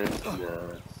 Nice,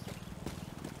 nice.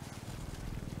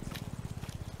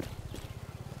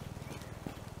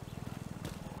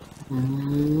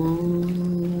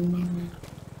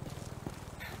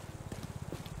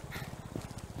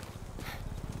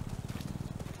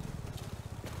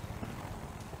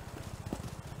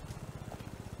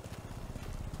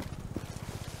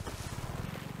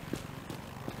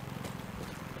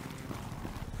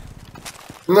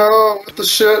 No, what the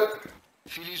shit?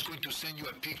 Philly's going to send you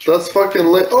a picture. That's fucking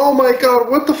lit. Oh my god,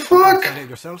 what the fuck? Got it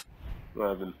yourself? What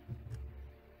happened?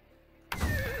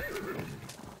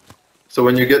 So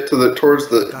when you get to the towards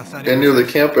the end of the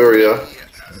camp area,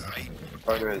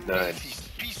 Partner has died. This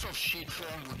piece of shit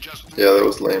phone will just yeah, that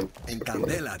was lame. En Fucking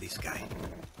lame. candela, this guy.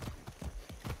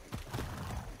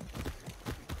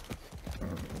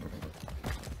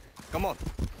 Come on.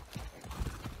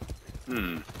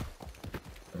 Hmm.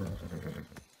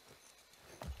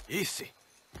 Easy.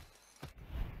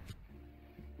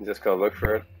 You just gotta look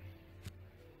for it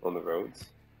on the roads.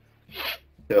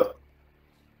 Yeah.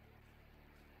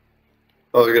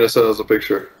 Oh, they're gonna send us a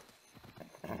picture.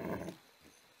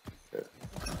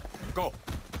 Go.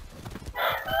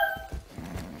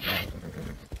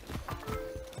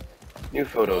 New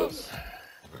photos.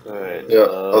 Alright. Yeah.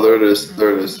 Oh, there it is.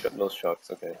 There it is. Those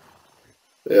shots, okay.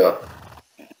 Yeah.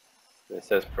 It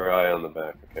says Pariah on the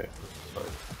back, okay. Fine.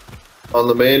 On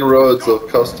the main roads of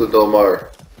Costa del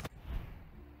Mar.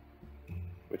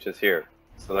 Which is here.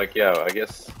 So, like, yeah, I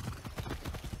guess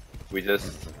we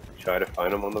just try to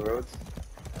find them on the roads.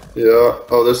 Yeah.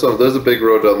 Oh, there's a big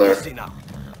road down there. Easy now.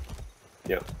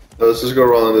 Yep. Let's just go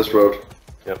along this road.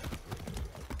 Yep.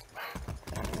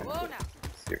 Whoa now.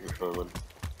 Let's see if we find one.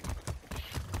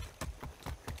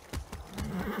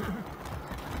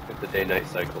 Get the day-night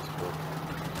cycles cool.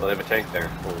 Oh, they have a tank there.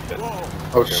 Holy shit.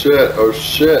 Whoa. Oh shit! Oh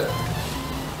shit!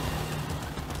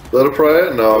 Is that a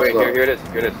pariah? No, Oh, wait, it's not. here it is.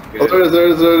 Here it is. Here Oh, there it is. There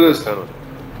it is. There it is. Found one.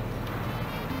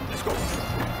 Let's go.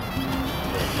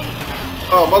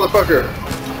 Oh, motherfucker!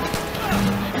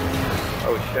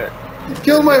 Oh shit. You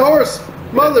killed my horse!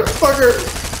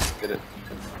 Motherfucker! Did it.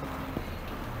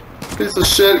 Piece of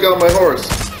shit got my horse.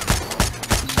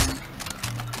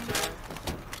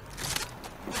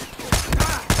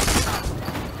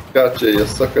 Gotcha, you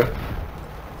sucker.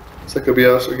 Sucker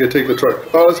biatch. We can take the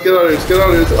truck. Oh, let's get out of here. Let's get out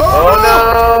of here.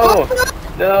 Oh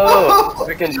no! No!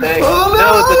 Freaking tank! Oh,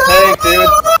 No, it's a tank, dude!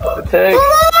 The tank!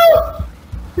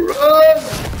 Run!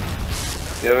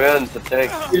 Yeah, run, it's a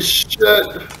tank. You shit!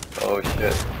 Oh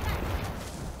shit.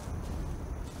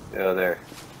 Yeah, there.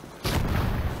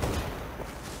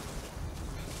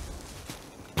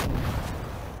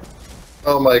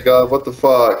 Oh my god, what the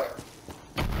fuck?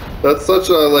 That's such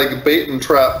a, like, bait and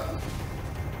trap.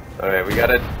 Alright, we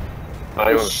gotta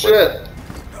find Oh, one. shit!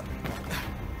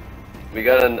 We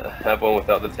gotta have one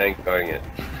without the tank guarding it.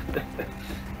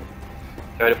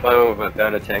 Try to find one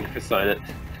without a tank beside it.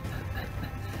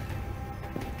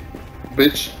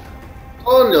 Bitch.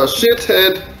 On your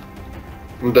shithead!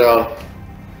 I'm down.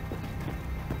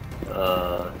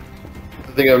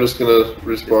 I think I'm just gonna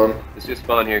respawn. Let's just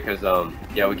spawn here because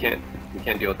yeah, we can't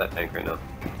deal with that tank right now.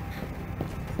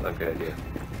 It's not a good idea.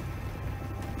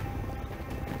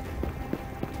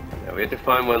 Yeah, we have to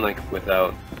find one like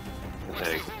without the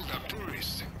tank. hold up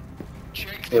tourists.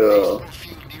 Check Yeah. the baseball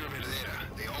field near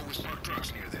Verdera. They always park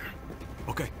trucks near there.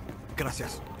 Okay.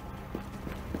 Gracias.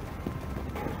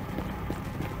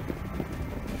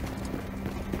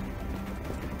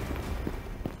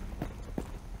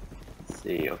 Let's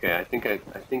see. Okay, I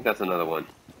think that's another one.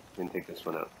 We can take this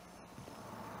one out.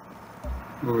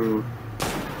 Hmm.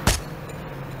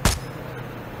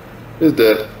 He's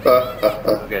dead.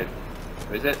 Okay.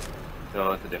 Is it?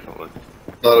 No, it's a different one.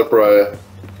 Not a pariah.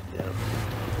 Yeah.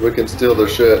 We can steal their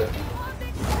shit.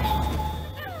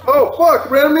 Oh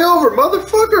fuck! Ran me over,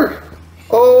 motherfucker!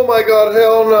 Oh my god!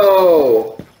 Hell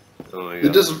no! Oh my They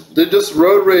god. just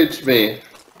road raged me.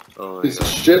 Oh my Piece of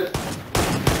god. shit.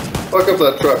 Fuck up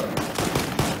that truck.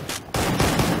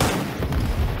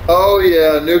 Oh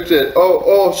yeah, nuked it.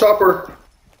 Oh, chopper.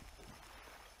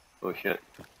 Oh shit.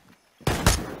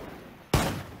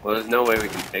 Well, there's no way we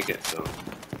can take it, so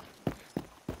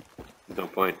there's no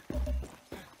point.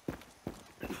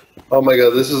 Oh my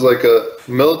god, this is like a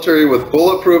military with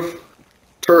bulletproof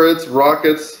turrets,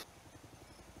 rockets.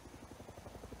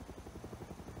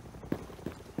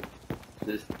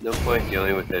 There's no point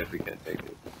dealing with it if we can't take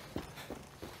it.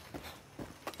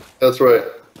 That's right.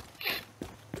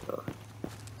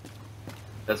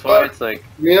 That's why it's like,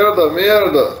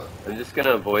 Mierda. I'm just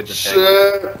gonna avoid the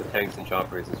Shit. tanks and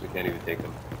choppers since we can't even take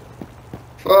them.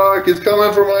 Fuck, he's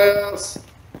coming for my ass.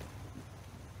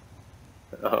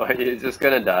 Oh, you're just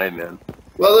gonna die, man.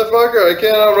 Motherfucker, I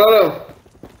can't outrun him.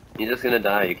 You're just gonna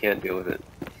die, you can't deal with it.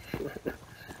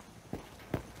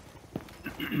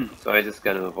 So I just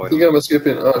gotta I avoid think it. I'm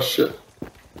escaping. Oh shit.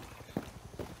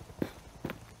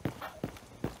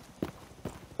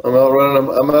 I'm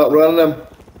outrunning him.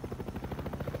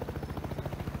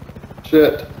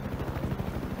 Shit.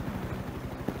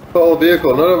 Call the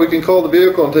vehicle. No, we can call the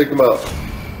vehicle and take him out.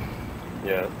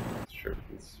 Yeah, that's true.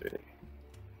 It's really...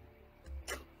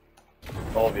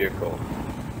 All vehicle.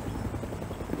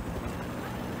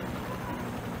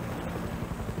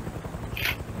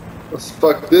 Let's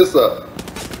fuck this up.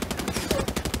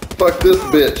 Fuck this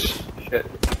bitch. Shit.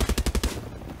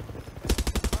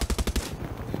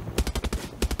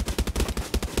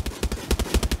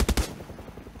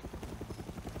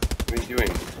 What are you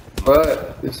doing? Alright.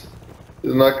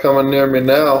 He's not coming near me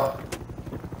now.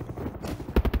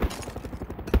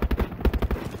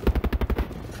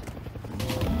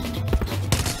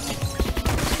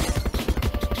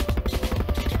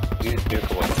 Use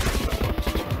vehicle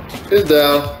weapons. He's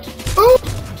down. Oh!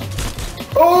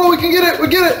 Oh, we can get it! We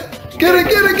get it! Get it!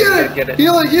 Get it.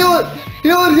 Heal it!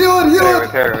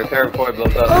 Repair before it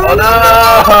blows up. Oh, Oh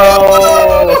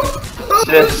no!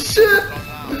 Oh shit!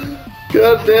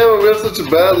 God damn it, we have such a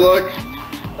bad luck.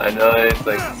 I know, it's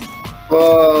like...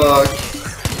 Fuck.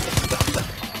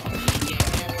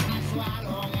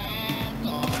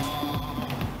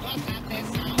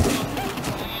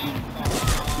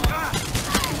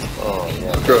 Oh,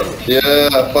 yeah.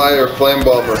 Yeah, fire, flame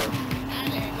bomber.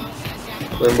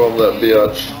 Flame bomb that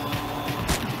biatch.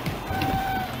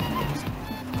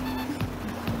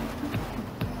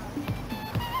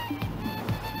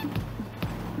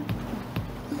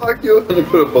 Fuck you, I'm gonna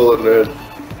put a bullet in her head.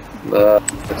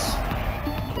 Nice.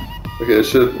 Okay, it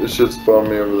should spawn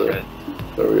me over there.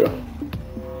 There we go.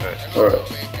 Alright.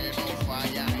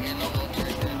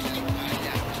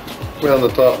 We're on the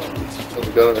top of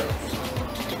the gunner.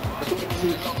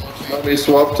 Let me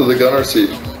swap to the gunner seat.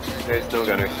 There's no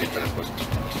gunner seat for this one.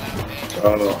 I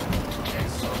don't know.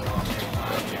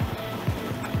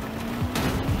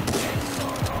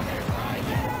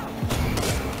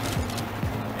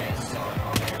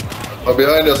 Oh,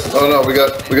 behind us. Oh no, we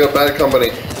got bad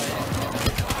company.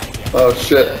 Oh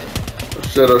shit.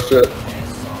 Oh shit.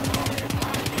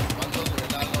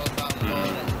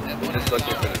 I'm just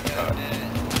looking for this car.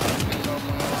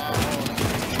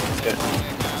 Shit.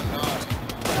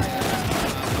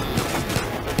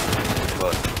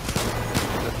 Look.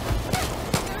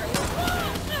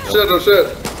 Shit, oh shit.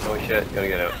 Oh shit, gotta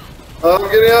get out. I'm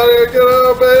getting out of here, get out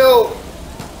of bail!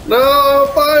 No,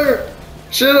 fire!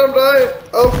 Shit, I'm dying!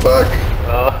 Oh fuck!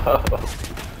 Oh.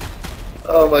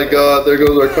 Oh my god, there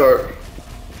goes our car.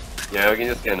 Yeah, we can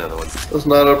just get another one. That's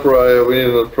not a pariah, we need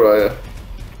another pariah.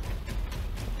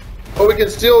 Oh, we can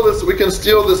steal this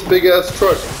big ass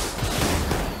truck.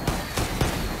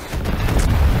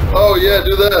 Oh yeah,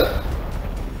 do that.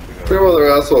 Grandmother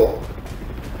asshole.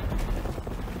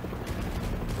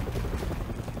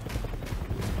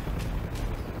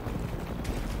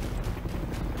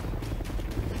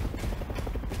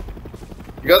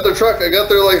 I got their truck, I got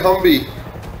their like Humvee.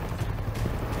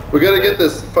 We gotta get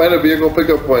this, find a vehicle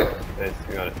pickup point. Nice,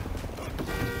 we got it.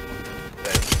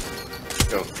 Nice.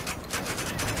 Go.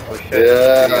 Oh shit.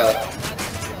 Yeah.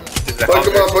 Is that Fuck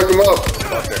him Hunter? up.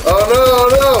 Hunter. Oh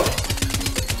no.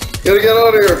 Gotta get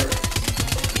out of here.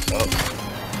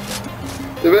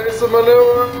 Evasive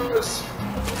maneuvers!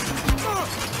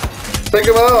 Take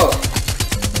him out!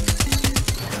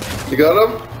 You got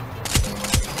him?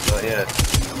 Not yet.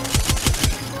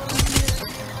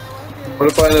 I'm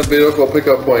gonna find a vehicle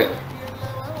pickup point.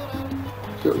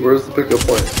 Shit, where's the pickup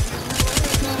point?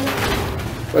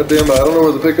 God damn it, I don't know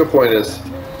where the pickup point is.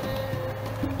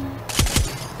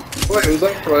 Wait, was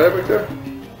that Fryer there?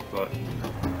 What?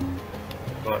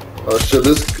 What? Oh shit,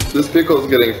 this vehicle's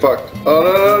getting fucked. Oh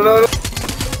no no no no!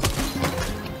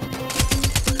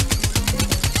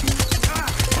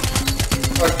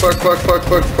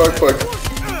 Fuck.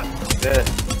 Yeah.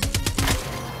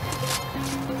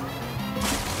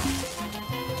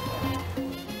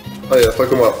 Oh yeah,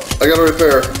 fuck him up. I gotta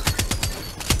repair.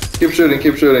 Keep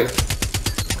shooting.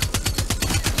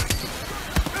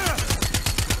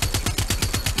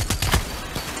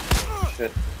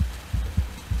 Shit.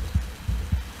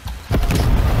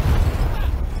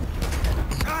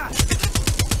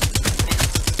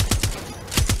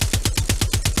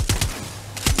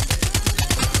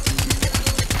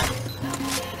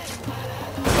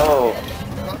 Oh.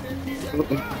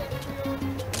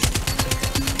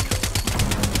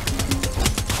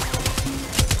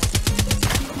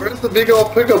 Where's the big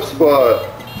old pickup spot?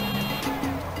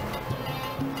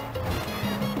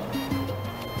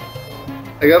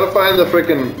 I gotta find the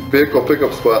freaking vehicle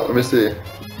pickup spot. Let me see.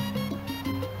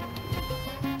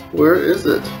 Where is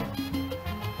it?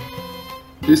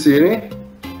 Do you see any?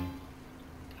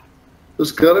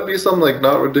 There's gotta be some like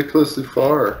not ridiculously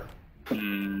far. I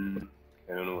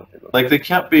don't know what they look Like they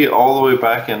can't be all the way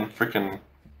back in freaking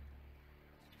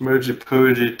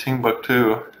Muji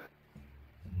Timbuktu.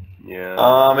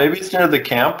 Yeah. Maybe it's near the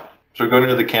camp. Should we go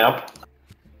near the camp?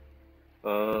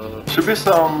 Should be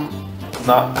some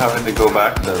not having to go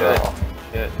back there at all.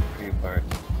 Yeah, pretty far.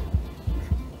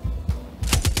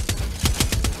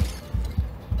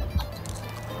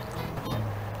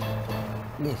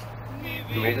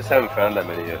 We just haven't found that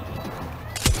many yet.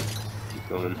 Keep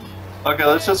going. Okay,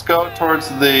 let's just go towards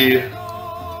the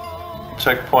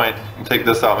checkpoint and take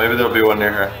this out. Maybe there'll be one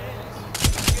near here.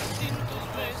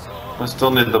 We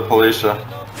still need the Policia.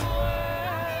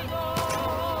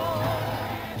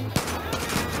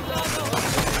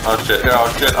 Oh shit, oh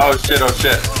shit, oh shit, oh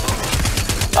shit.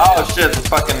 Oh shit, it's a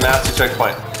fucking nasty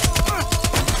checkpoint.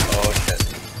 Oh shit.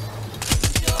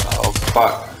 Oh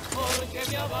fuck.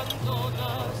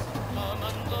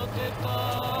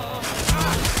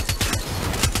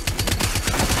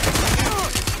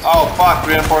 Oh fuck,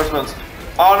 reinforcements.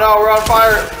 Oh no, we're on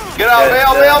fire. Get out,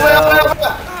 bail.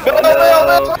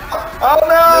 Oh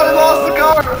no, we lost the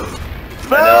car.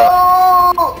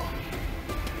 No!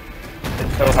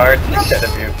 It's so hard to get a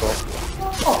vehicle.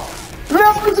 No,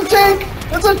 it's a tank!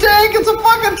 It's a tank! It's a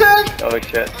fucking tank! Oh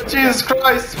shit. Jesus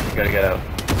Christ! You gotta get out.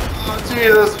 Oh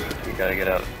Jesus! You gotta get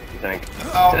out. Tank.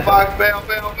 Oh fuck, bail.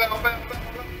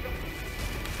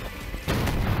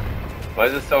 Why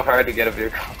is it so hard to get a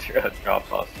vehicle through a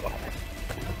drop-off spot?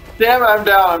 Damn it, I'm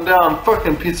down.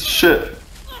 Fucking piece of shit.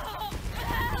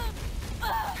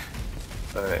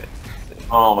 Alright.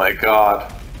 Oh my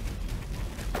god.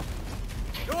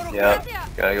 Yeah,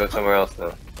 gotta go somewhere else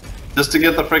now. Just to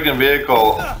get the freaking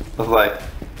vehicle was like...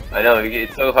 I know,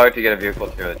 it's so hard to get a vehicle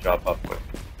through a drop-off point.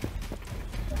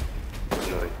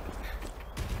 Anyway.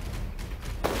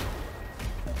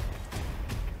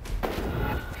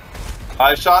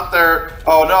 I shot their...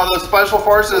 Oh no, the special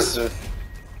forces!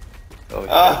 Oh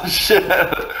shit.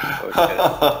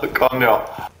 Oh shit.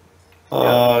 Coño.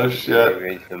 Oh shit.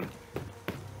 Engage them.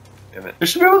 Damn it. You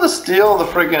should be able to steal the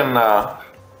friggin'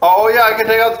 Oh yeah, I can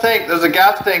take out the tank. There's a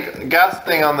gas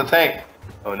thing on the tank.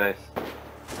 Oh nice.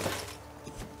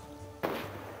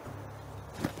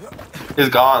 He's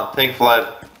gone. Tank fled.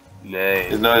 Nice.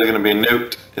 He's gonna be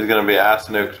nuked. He's gonna be ass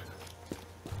nuked.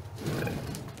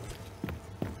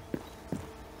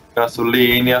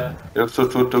 Gasolina. Eu sou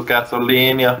tudo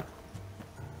gasolina.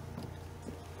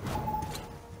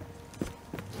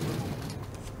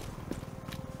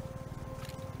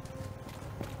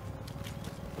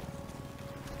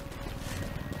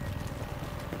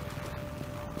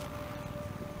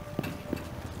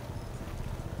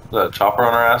 Is that a chopper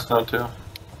on our ass now too?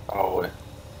 Probably.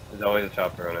 There's always a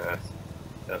chopper on our ass.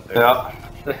 Yeah.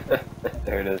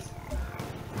 There it is.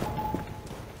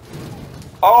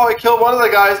 Oh, he killed one of the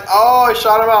guys. Oh, he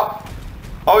shot him out.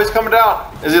 Oh, he's coming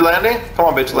down. Is he landing? Come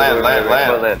on, bitch. Land.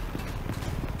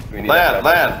 We need Land.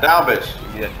 Down, bitch.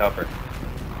 We need a chopper.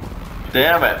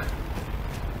 Damn it.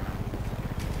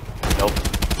 Nope.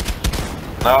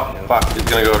 No, fuck. He's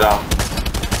gonna go down.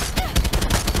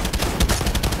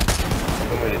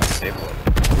 We need to save one.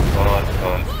 Oh no, it's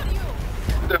gone.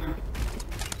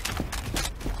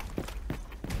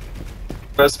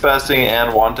 Trespassing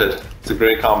and wanted. It's a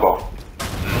great combo.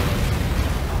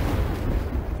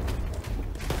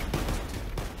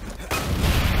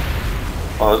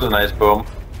 Oh, that's a nice boom.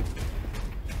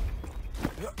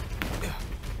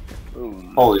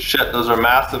 Ooh. Holy shit, those are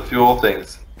massive fuel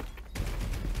things.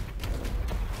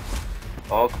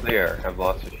 All clear. I've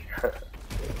lost it.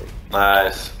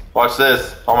 Nice. Watch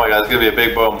this. Oh my god, it's gonna be a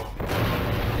big boom.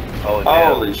 Oh,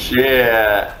 damn. Holy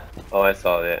shit. Oh, I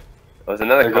saw that. Oh, there's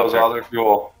another There goes all their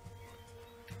fuel.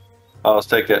 Oh, let's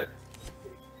take it.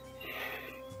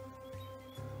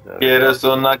 ¿Quieres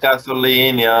una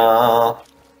gasolina?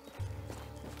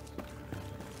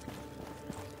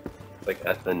 Like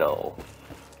ethanol.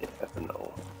 Yeah,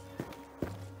 ethanol.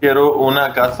 Quiero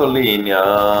una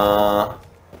gasolina.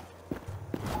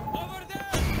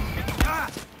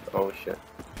 Oh shit.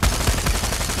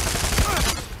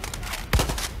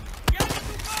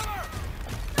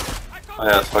 Oh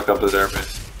yeah, let's fuck up this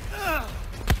airbase.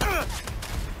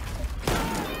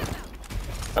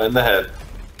 Right in the head.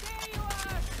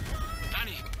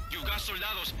 Danny, you've got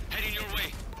soldados heading your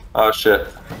way. Oh shit.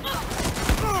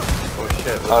 Oh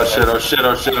shit. Oh shit, oh shit,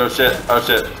 oh shit, oh shit, oh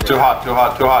shit. Too hot, too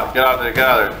hot, too hot. Get out of there, get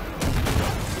out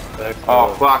of there.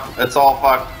 Oh fuck, it's all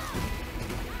fucked.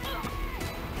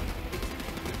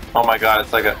 Oh my god,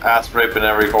 it's like an ass rape in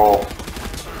every hole.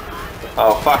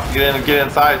 Oh fuck, get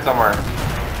inside somewhere.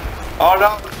 Oh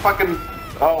no, it's fucking...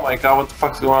 Oh my god, what the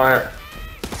fuck's going on here?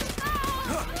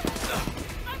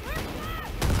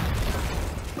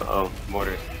 Uh-oh,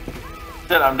 mortars.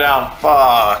 Shit, I'm down.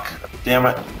 Fuck. Damn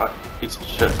it. Fuck, piece of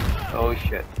shit. Oh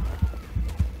shit.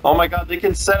 Oh my god, they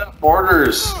can set up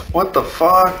mortars. What the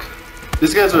fuck?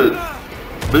 These guys are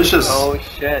vicious. Oh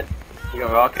shit. You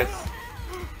got rockets.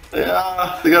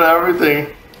 Yeah, they got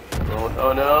everything.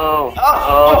 Oh no.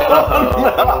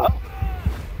 Oh,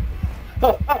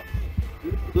 no.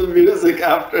 The music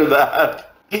after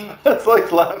that. It's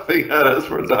like laughing at us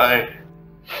for dying.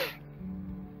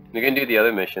 You can do the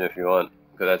other mission if you want.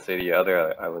 Because I'd say the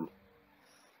other island.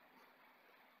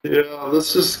 Yeah,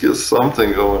 let's just get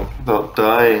something going without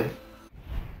dying.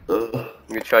 You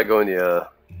can try going the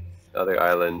other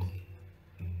island.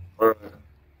 Alright.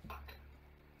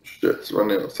 Shit, it's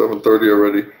running at 7:30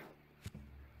 already.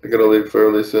 I gotta leave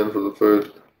fairly soon for the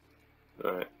food.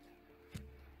 Alright.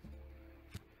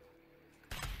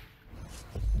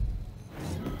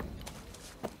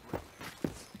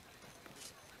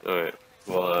 Alright.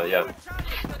 Well, yeah.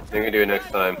 We can do it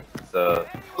next time. So,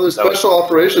 Oh, there's special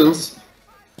operations.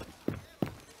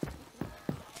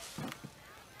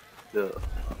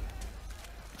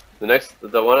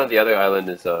 the one on the other island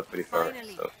is pretty far.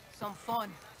 Finally, So, some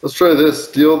fun. Let's try this.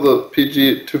 Steal the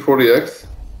PG-240X.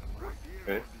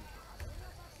 okay.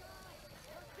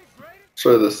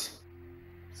 Try this.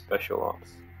 Special ops.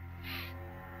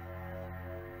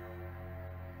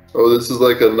 Oh, this is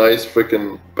like a nice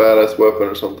freaking badass weapon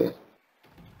or something.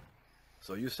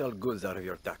 So you sell goods out of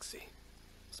your taxi.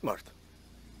 Smart.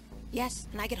 Yes,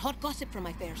 and I get hot gossip from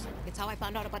my fares. It's how I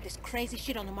found out about this crazy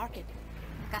shit on the market.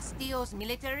 Castillo's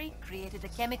military created a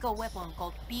chemical weapon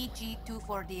called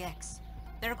PG-24DX.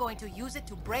 They're going to use it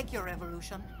to break your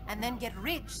revolution and then get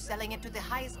rich selling it to the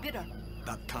highest bidder.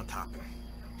 That can't happen.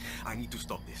 I need to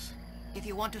stop this. If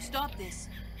you want to stop this,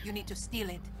 you need to steal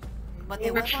it. But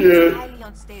the weapon shit. is highly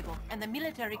unstable, and the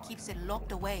military keeps it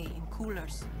locked away in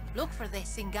coolers. Look for the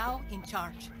Singao in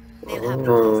charge. They'll have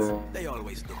the keys. They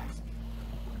always do.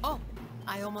 Oh,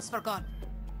 I almost forgot.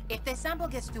 If the sample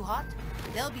gets too hot,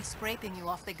 they'll be scraping you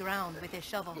off the ground with a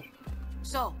shovel.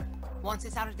 So, once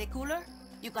it's out of the cooler,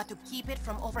 you got to keep it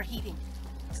from overheating.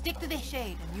 Stick to the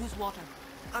shade and use water.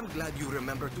 I'm glad you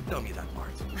remembered to tell me that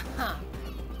part. Huh.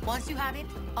 Once you have it,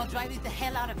 I'll drive you the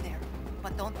hell out of there.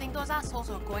 But don't think those assholes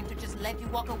are going to just let you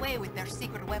walk away with their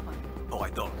secret weapon. Oh,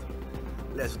 I don't.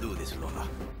 Let's do this, Lola.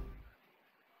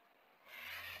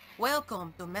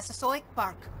 Welcome to Mesozoic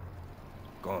Park.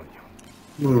 Coño.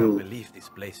 I can't believe this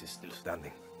place is still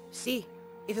standing. See,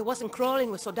 if it wasn't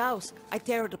crawling with soldados, I'd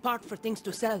tear it apart for things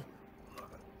to sell.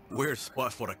 Weird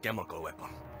spot for a chemical weapon.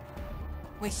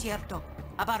 Muy cierto.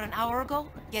 About an hour ago,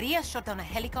 guerrillas shot down a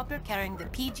helicopter carrying the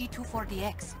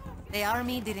PG-24DX. The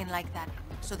army didn't like that,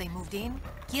 so they moved in,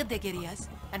 killed the guerrillas,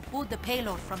 and pulled the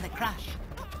payload from the crash.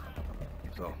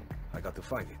 So, I got to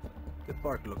find it. The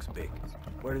park looks big.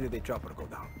 Where did the chopper go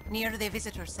down? Near the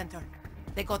visitor center.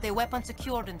 They got the weapon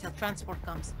secured until transport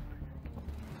comes.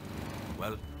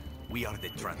 Well, we are the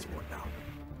transport now.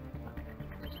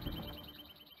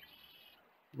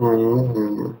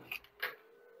 Mm-hmm.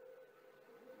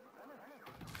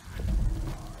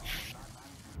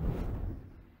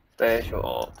 Special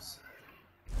ops.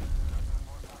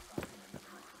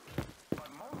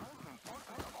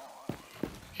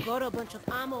 Got a bunch of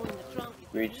ammo in the trunk.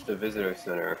 Reach the visitor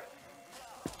center.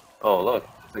 Oh look,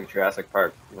 it's like Jurassic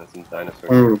Park. Got some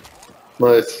dinosaurs.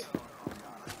 Nice.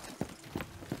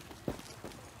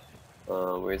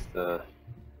 Where's the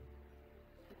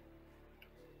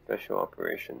special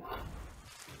operation?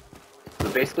 So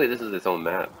basically, this is its own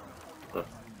map. Huh.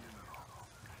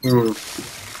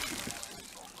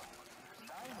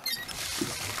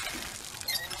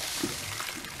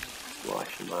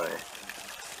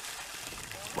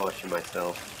 Washing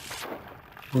myself.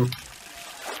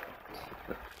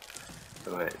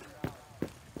 Alright.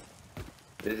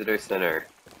 Visitor center.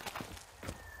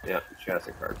 Yeah,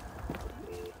 Jurassic Park.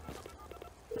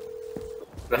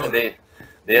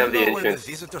 They have the entrance.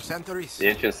 Visitor center is. The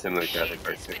entrance similar to Jurassic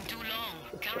Park 6. Been too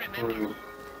long. Can't remember.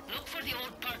 Look for the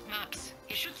old park maps.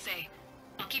 It should say.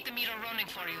 I'll keep the meter running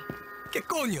for you. ¿Qué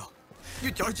coño?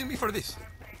 You charging me for this?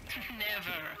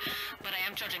 Never. But I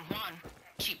am charging Juan.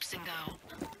 Cheap Singao.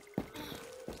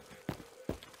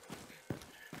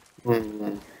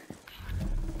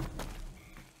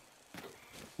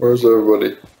 Where's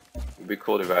everybody? It'd be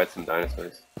cool to ride some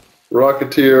dinosaurs.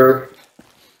 Rocketeer.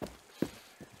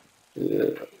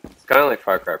 Yeah. It's kind of like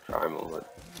Far Cry Primal,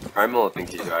 but Primal I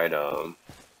think you ride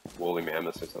woolly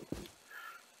mammoths or something.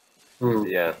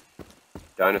 Yeah,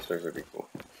 dinosaurs would be cool.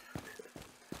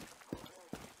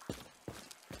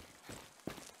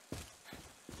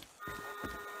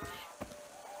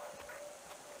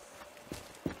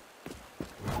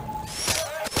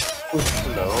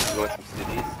 Hello, you want some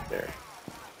cities? There.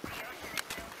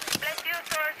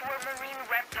 Plesiosaurs were marine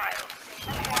reptiles.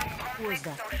 Who is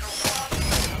that?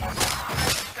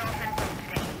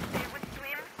 They would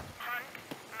swim, hunt,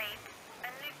 mate,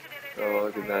 and live together. Oh,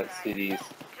 look at that, cities.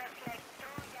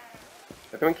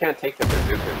 Everyone can't take the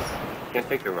bazookas. Can't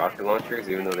take the rocket launchers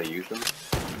even though they use them.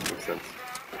 Makes sense.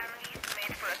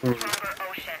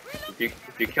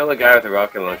 If you kill a guy with a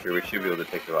rocket launcher, we should be able to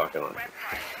take the rocket launcher.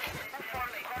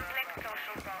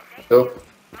 Yep.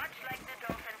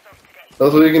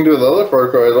 That's what you can do with other Far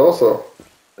Cry's also.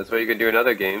 That's what you can do in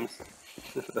other games.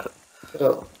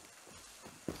 Yeah.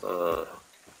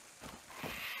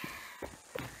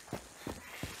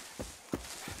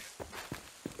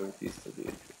 Northeast of the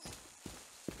entrance.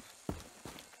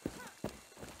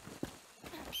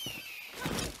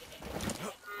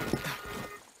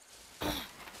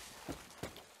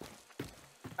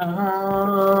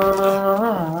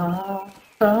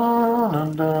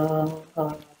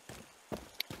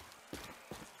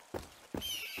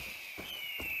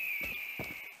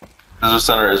 Visitor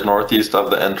center is northeast of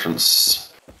the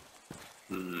entrance.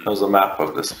 There's a map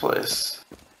of this place.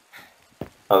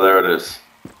 Oh, there it is.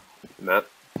 Map?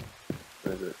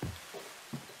 Where is it?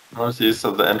 Northeast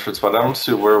of the entrance, but I don't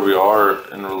see where we are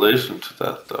in relation to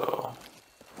that though.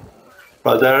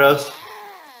 Praderas.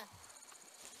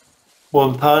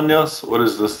 Montañas. What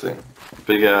is this thing?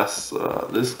 Big ass,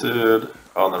 this dude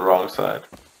on the wrong side.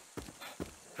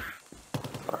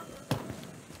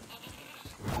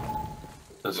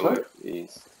 This way?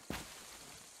 Northeast.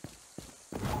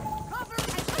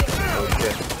 Oh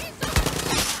shit.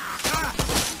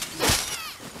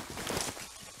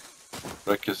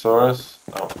 Brachiosaurus?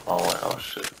 Oh wait, oh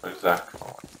shit, exactly.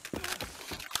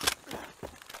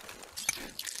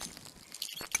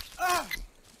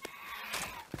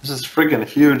 This is freaking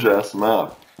huge ass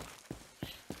map.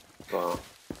 Wow.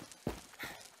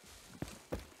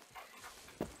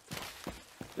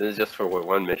 This is just for what,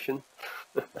 one mission?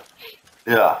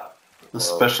 Yeah, the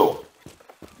special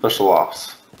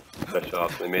ops. Special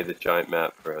ops, they made the giant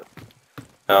map for it.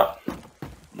 Yeah.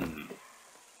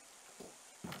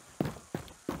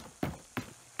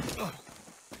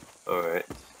 Alright.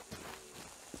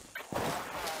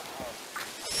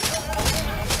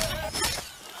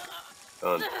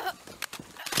 Done.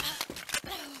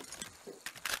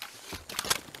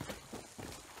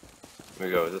 Here we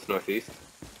go, is this northeast?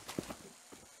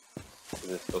 Is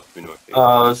this supposed to be northeast?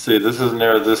 Let's see, this is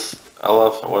near this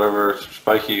elephant, whatever,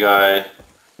 spiky guy.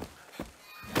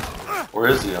 Where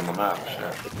is he on the map?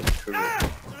 Shit.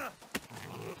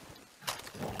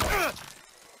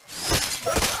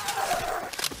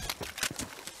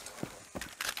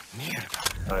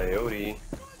 Coyote.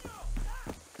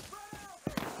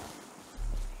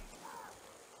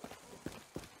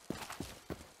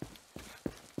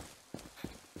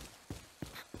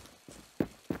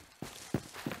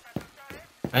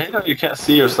 I hate how you can't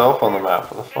see yourself on the map.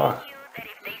 What the fuck? That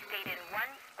if they stayed in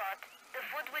one spot, the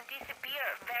food would disappear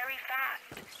very fast.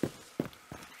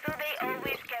 So they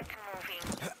always kept moving,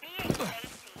 being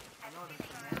lazy.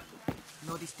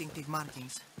 No distinctive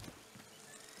markings.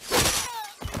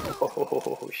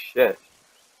 Oh shit.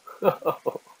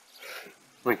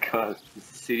 my god, the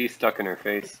CD stuck in her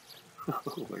face.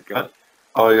 Oh my god.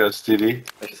 Oh, you got a CD?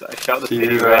 I shot the CD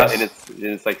CD right, and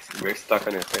it's like very stuck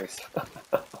on her face.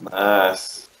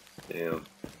 Nice. Damn.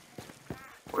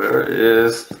 Where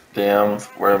is damn?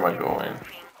 Where am I going?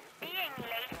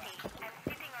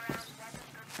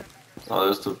 Oh,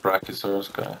 there's the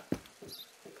Brachiosaurus guy.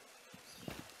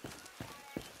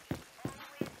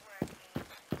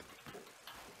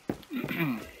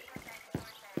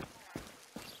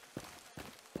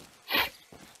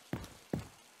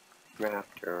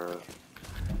 Raptor.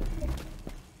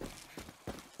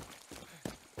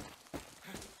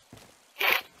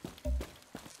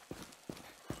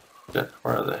 Yeah,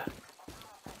 where are they?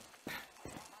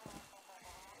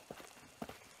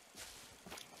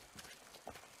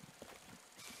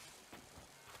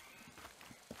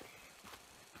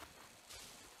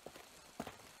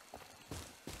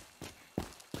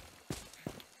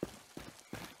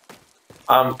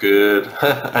 I'm good.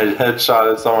 I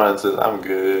headshotted someone and said, I'm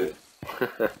good.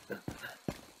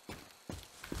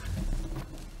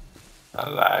 I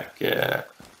like it.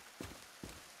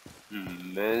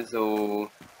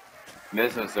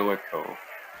 Mesozoical.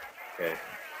 Okay.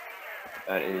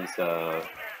 That is,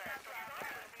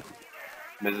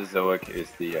 Mesozoic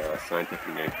is the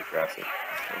scientific name for Jurassic.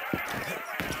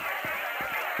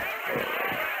 So,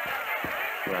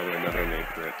 rather another name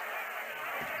for it.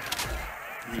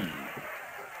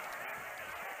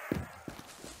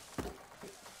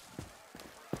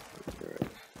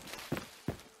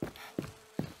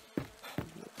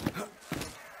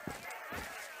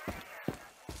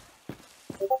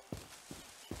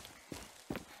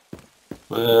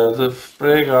 Where the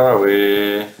frig are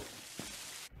we?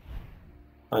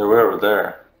 Oh, we're over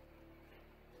there.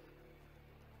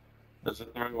 Is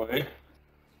it the right way?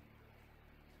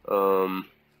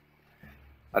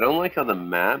 I don't like how the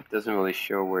map doesn't really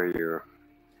show where you're.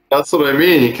 That's what I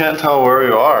mean. You can't tell where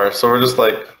you are, so we're just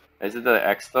like. Is it the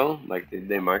X though? Like, did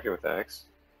they mark it with the X?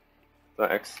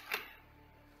 The X. Is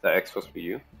the X supposed to be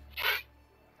you?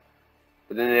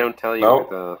 But then they don't tell you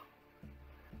Nope. where the.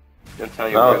 They don't tell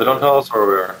you. No, they don't tell us where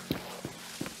we are.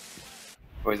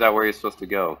 Or is that where you're supposed to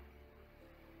go?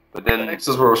 But then. X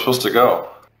is where we're supposed to go.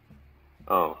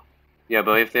 Oh. Yeah,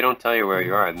 but if they don't tell you where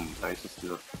you are, then I just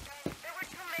know.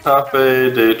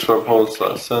 Cafe de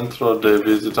Traposa, Centro de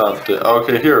Visitante.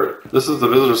 Okay, here. This is the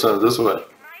visitor center, this way.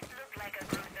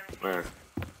 Where?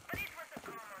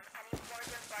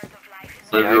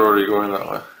 Maybe you're already going that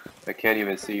way. I can't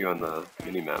even see you on the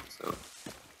mini-map, so.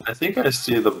 I think I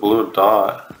see the blue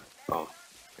dot. Oh,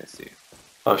 I see.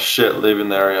 Oh shit, leaving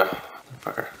the area.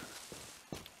 Fucker.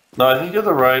 No, I think you're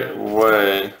the right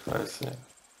way. I see.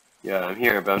 Yeah, I'm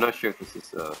here, but I'm not sure if this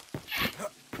is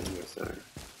visitor center.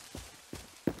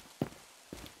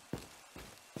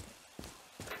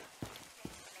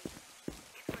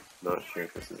 Not sure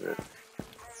if this is it.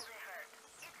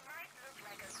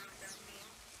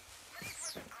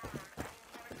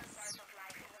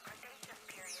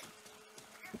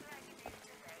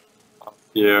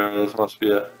 Yeah, this must be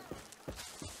it.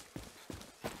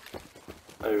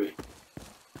 Maybe.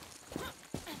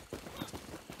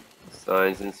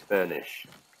 Signs in Spanish.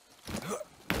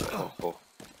 Not helpful.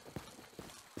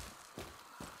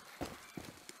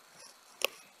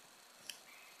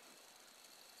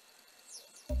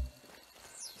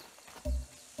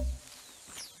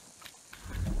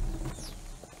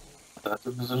 That's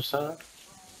the visitor center?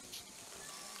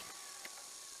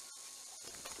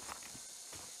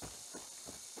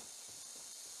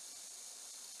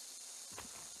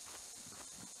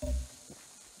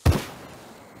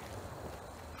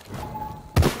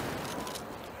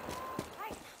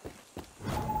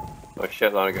 Oh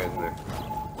shit, a lot of guys in there.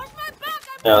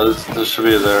 Yeah, this should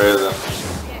be the area then.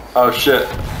 Oh shit.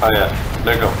 Oh yeah.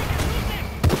 There you go.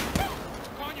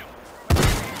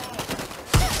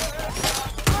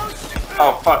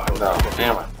 Oh fuck no.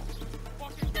 Damn it.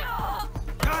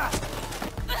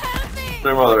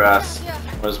 Primo their ass.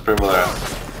 Where's Primo their ass?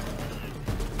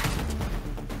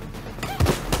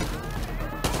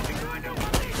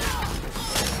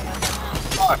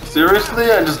 Fuck,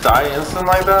 seriously? I just die instant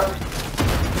like that?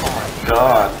 Oh my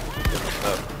god.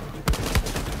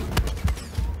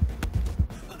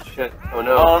 Shit. Oh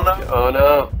no. Oh no. Oh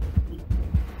no.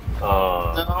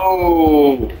 Oh.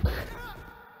 No.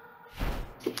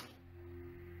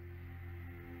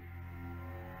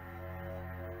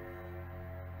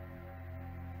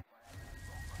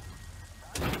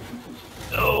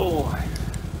 No.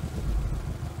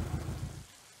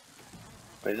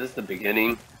 Wait, is this the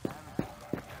beginning?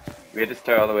 We had to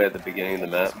start all the way at the beginning of the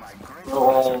map.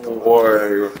 Oh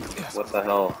boy. What the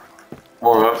hell?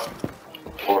 More left.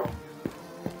 More.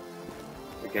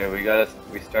 The Okay,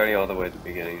 we're starting all the way at the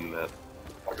beginning of the map.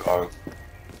 Oh my god.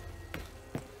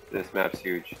 This map's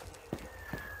huge.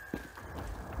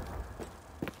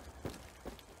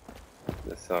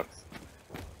 This sucks.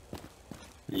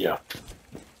 Yeah.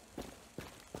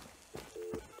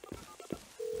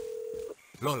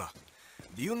 Lola,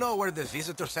 do you know where the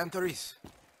visitor center is?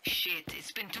 Shit,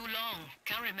 it's been too long.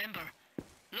 Can't remember.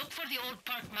 Look for the old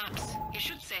park maps. It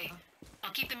should say.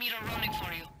 I'll keep the meter running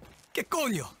for you. ¿Qué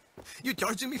coño? You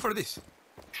charging me for this?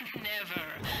 Never.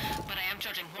 But I am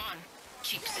charging Juan.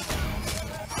 Cheapsy.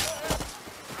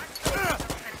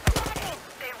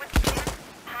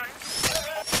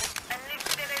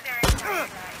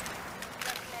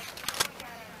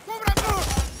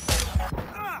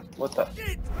 What the?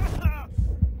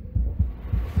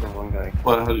 Oh, one guy.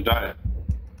 What? How'd you die?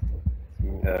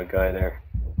 Guy there.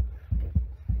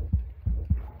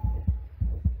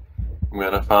 I'm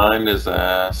gonna find his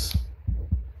ass.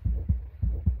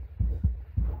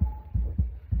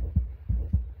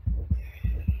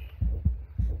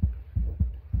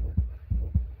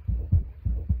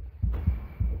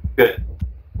 Okay.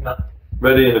 No.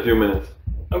 Ready in a few minutes.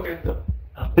 Okay. Yeah.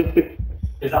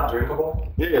 Is that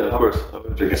drinkable? Yeah, of course. I'll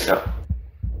drink it. Yeah.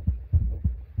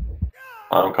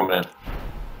 I'm coming in.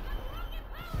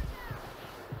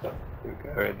 Good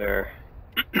guy right there.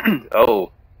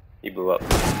 Oh, he blew up.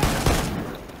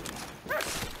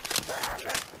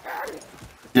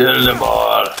 Kill them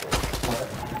all.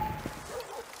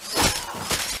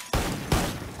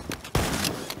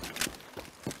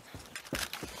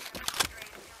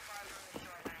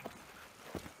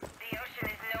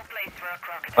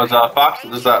 There's that fox,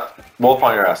 there's that wolf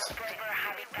on your ass.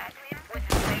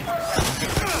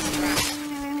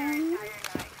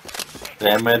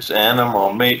 Damaged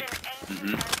animal meat.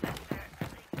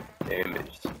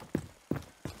 Damaged.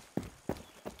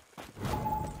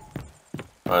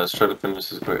 Alright, let's try to finish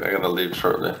this quick. I gotta leave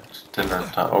shortly. It's dinner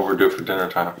time. Overdue for dinner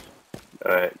time.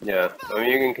 Alright, yeah. I mean,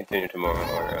 you can continue tomorrow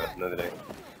or another day.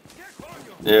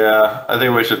 Yeah, I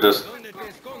think we should just.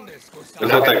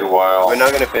 This will take a while. We're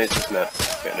not gonna finish this map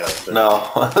right now. So.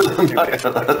 No,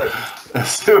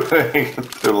 it's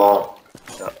too long.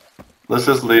 No. Let's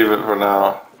just leave it for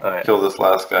now. Alright. Kill this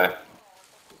last guy.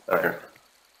 Alright.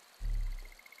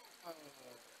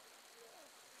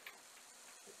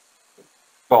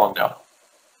 Go on down.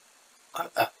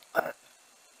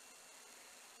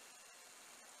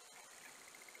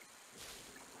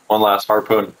 One last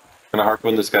harpoon. Gonna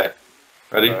harpoon this guy.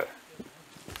 Ready? Alright.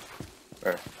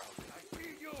 Alright.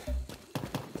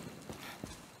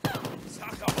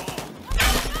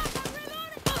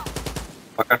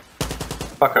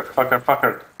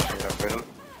 Fucker.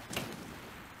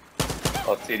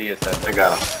 I'll CD his head. I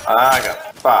got him. I got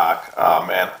him. Fuck. Oh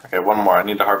man. Okay, one more. I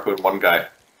need to harpoon one guy.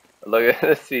 Look at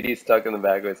the CD stuck in the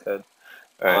back of his head.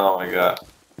 Alright. Oh my god.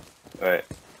 Alright.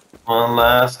 One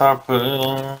last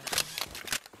harpoon.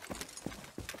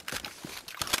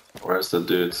 Where's the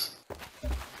dudes?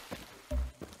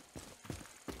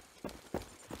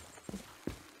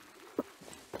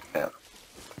 Yeah.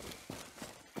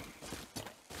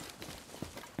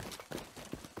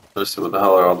 Let's see what the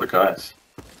hell are all the guys.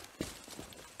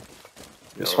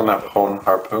 Just want to have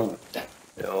harpoon.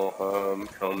 They'll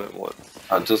come at once.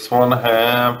 I just want to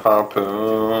have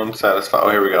harpoon satisfied. Oh,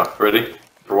 here we go. Ready?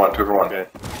 For one, 2 for 1. Okay.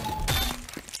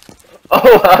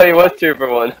 Oh wow, he was 2 for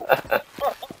 1.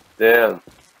 Damn.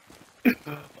 Damn,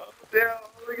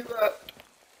 look at that.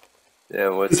 Yeah,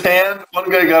 what's His hand, one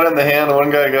guy got it in the hand, one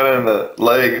guy got it in the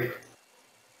leg.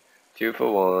 2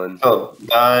 for 1. Oh,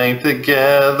 dying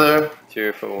together.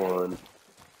 2 for 1.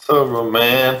 So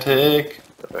romantic.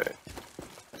 Alright.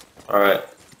 Alright.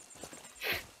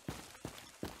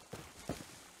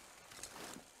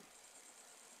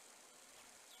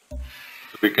 To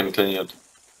be continued.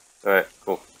 Alright,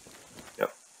 cool.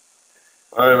 Yep.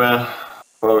 Alright, man.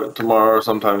 Well, tomorrow or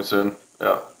sometime soon.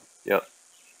 Yeah. Yep.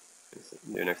 See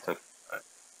you next time.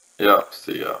 Yeah,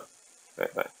 see ya.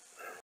 Alright, bye.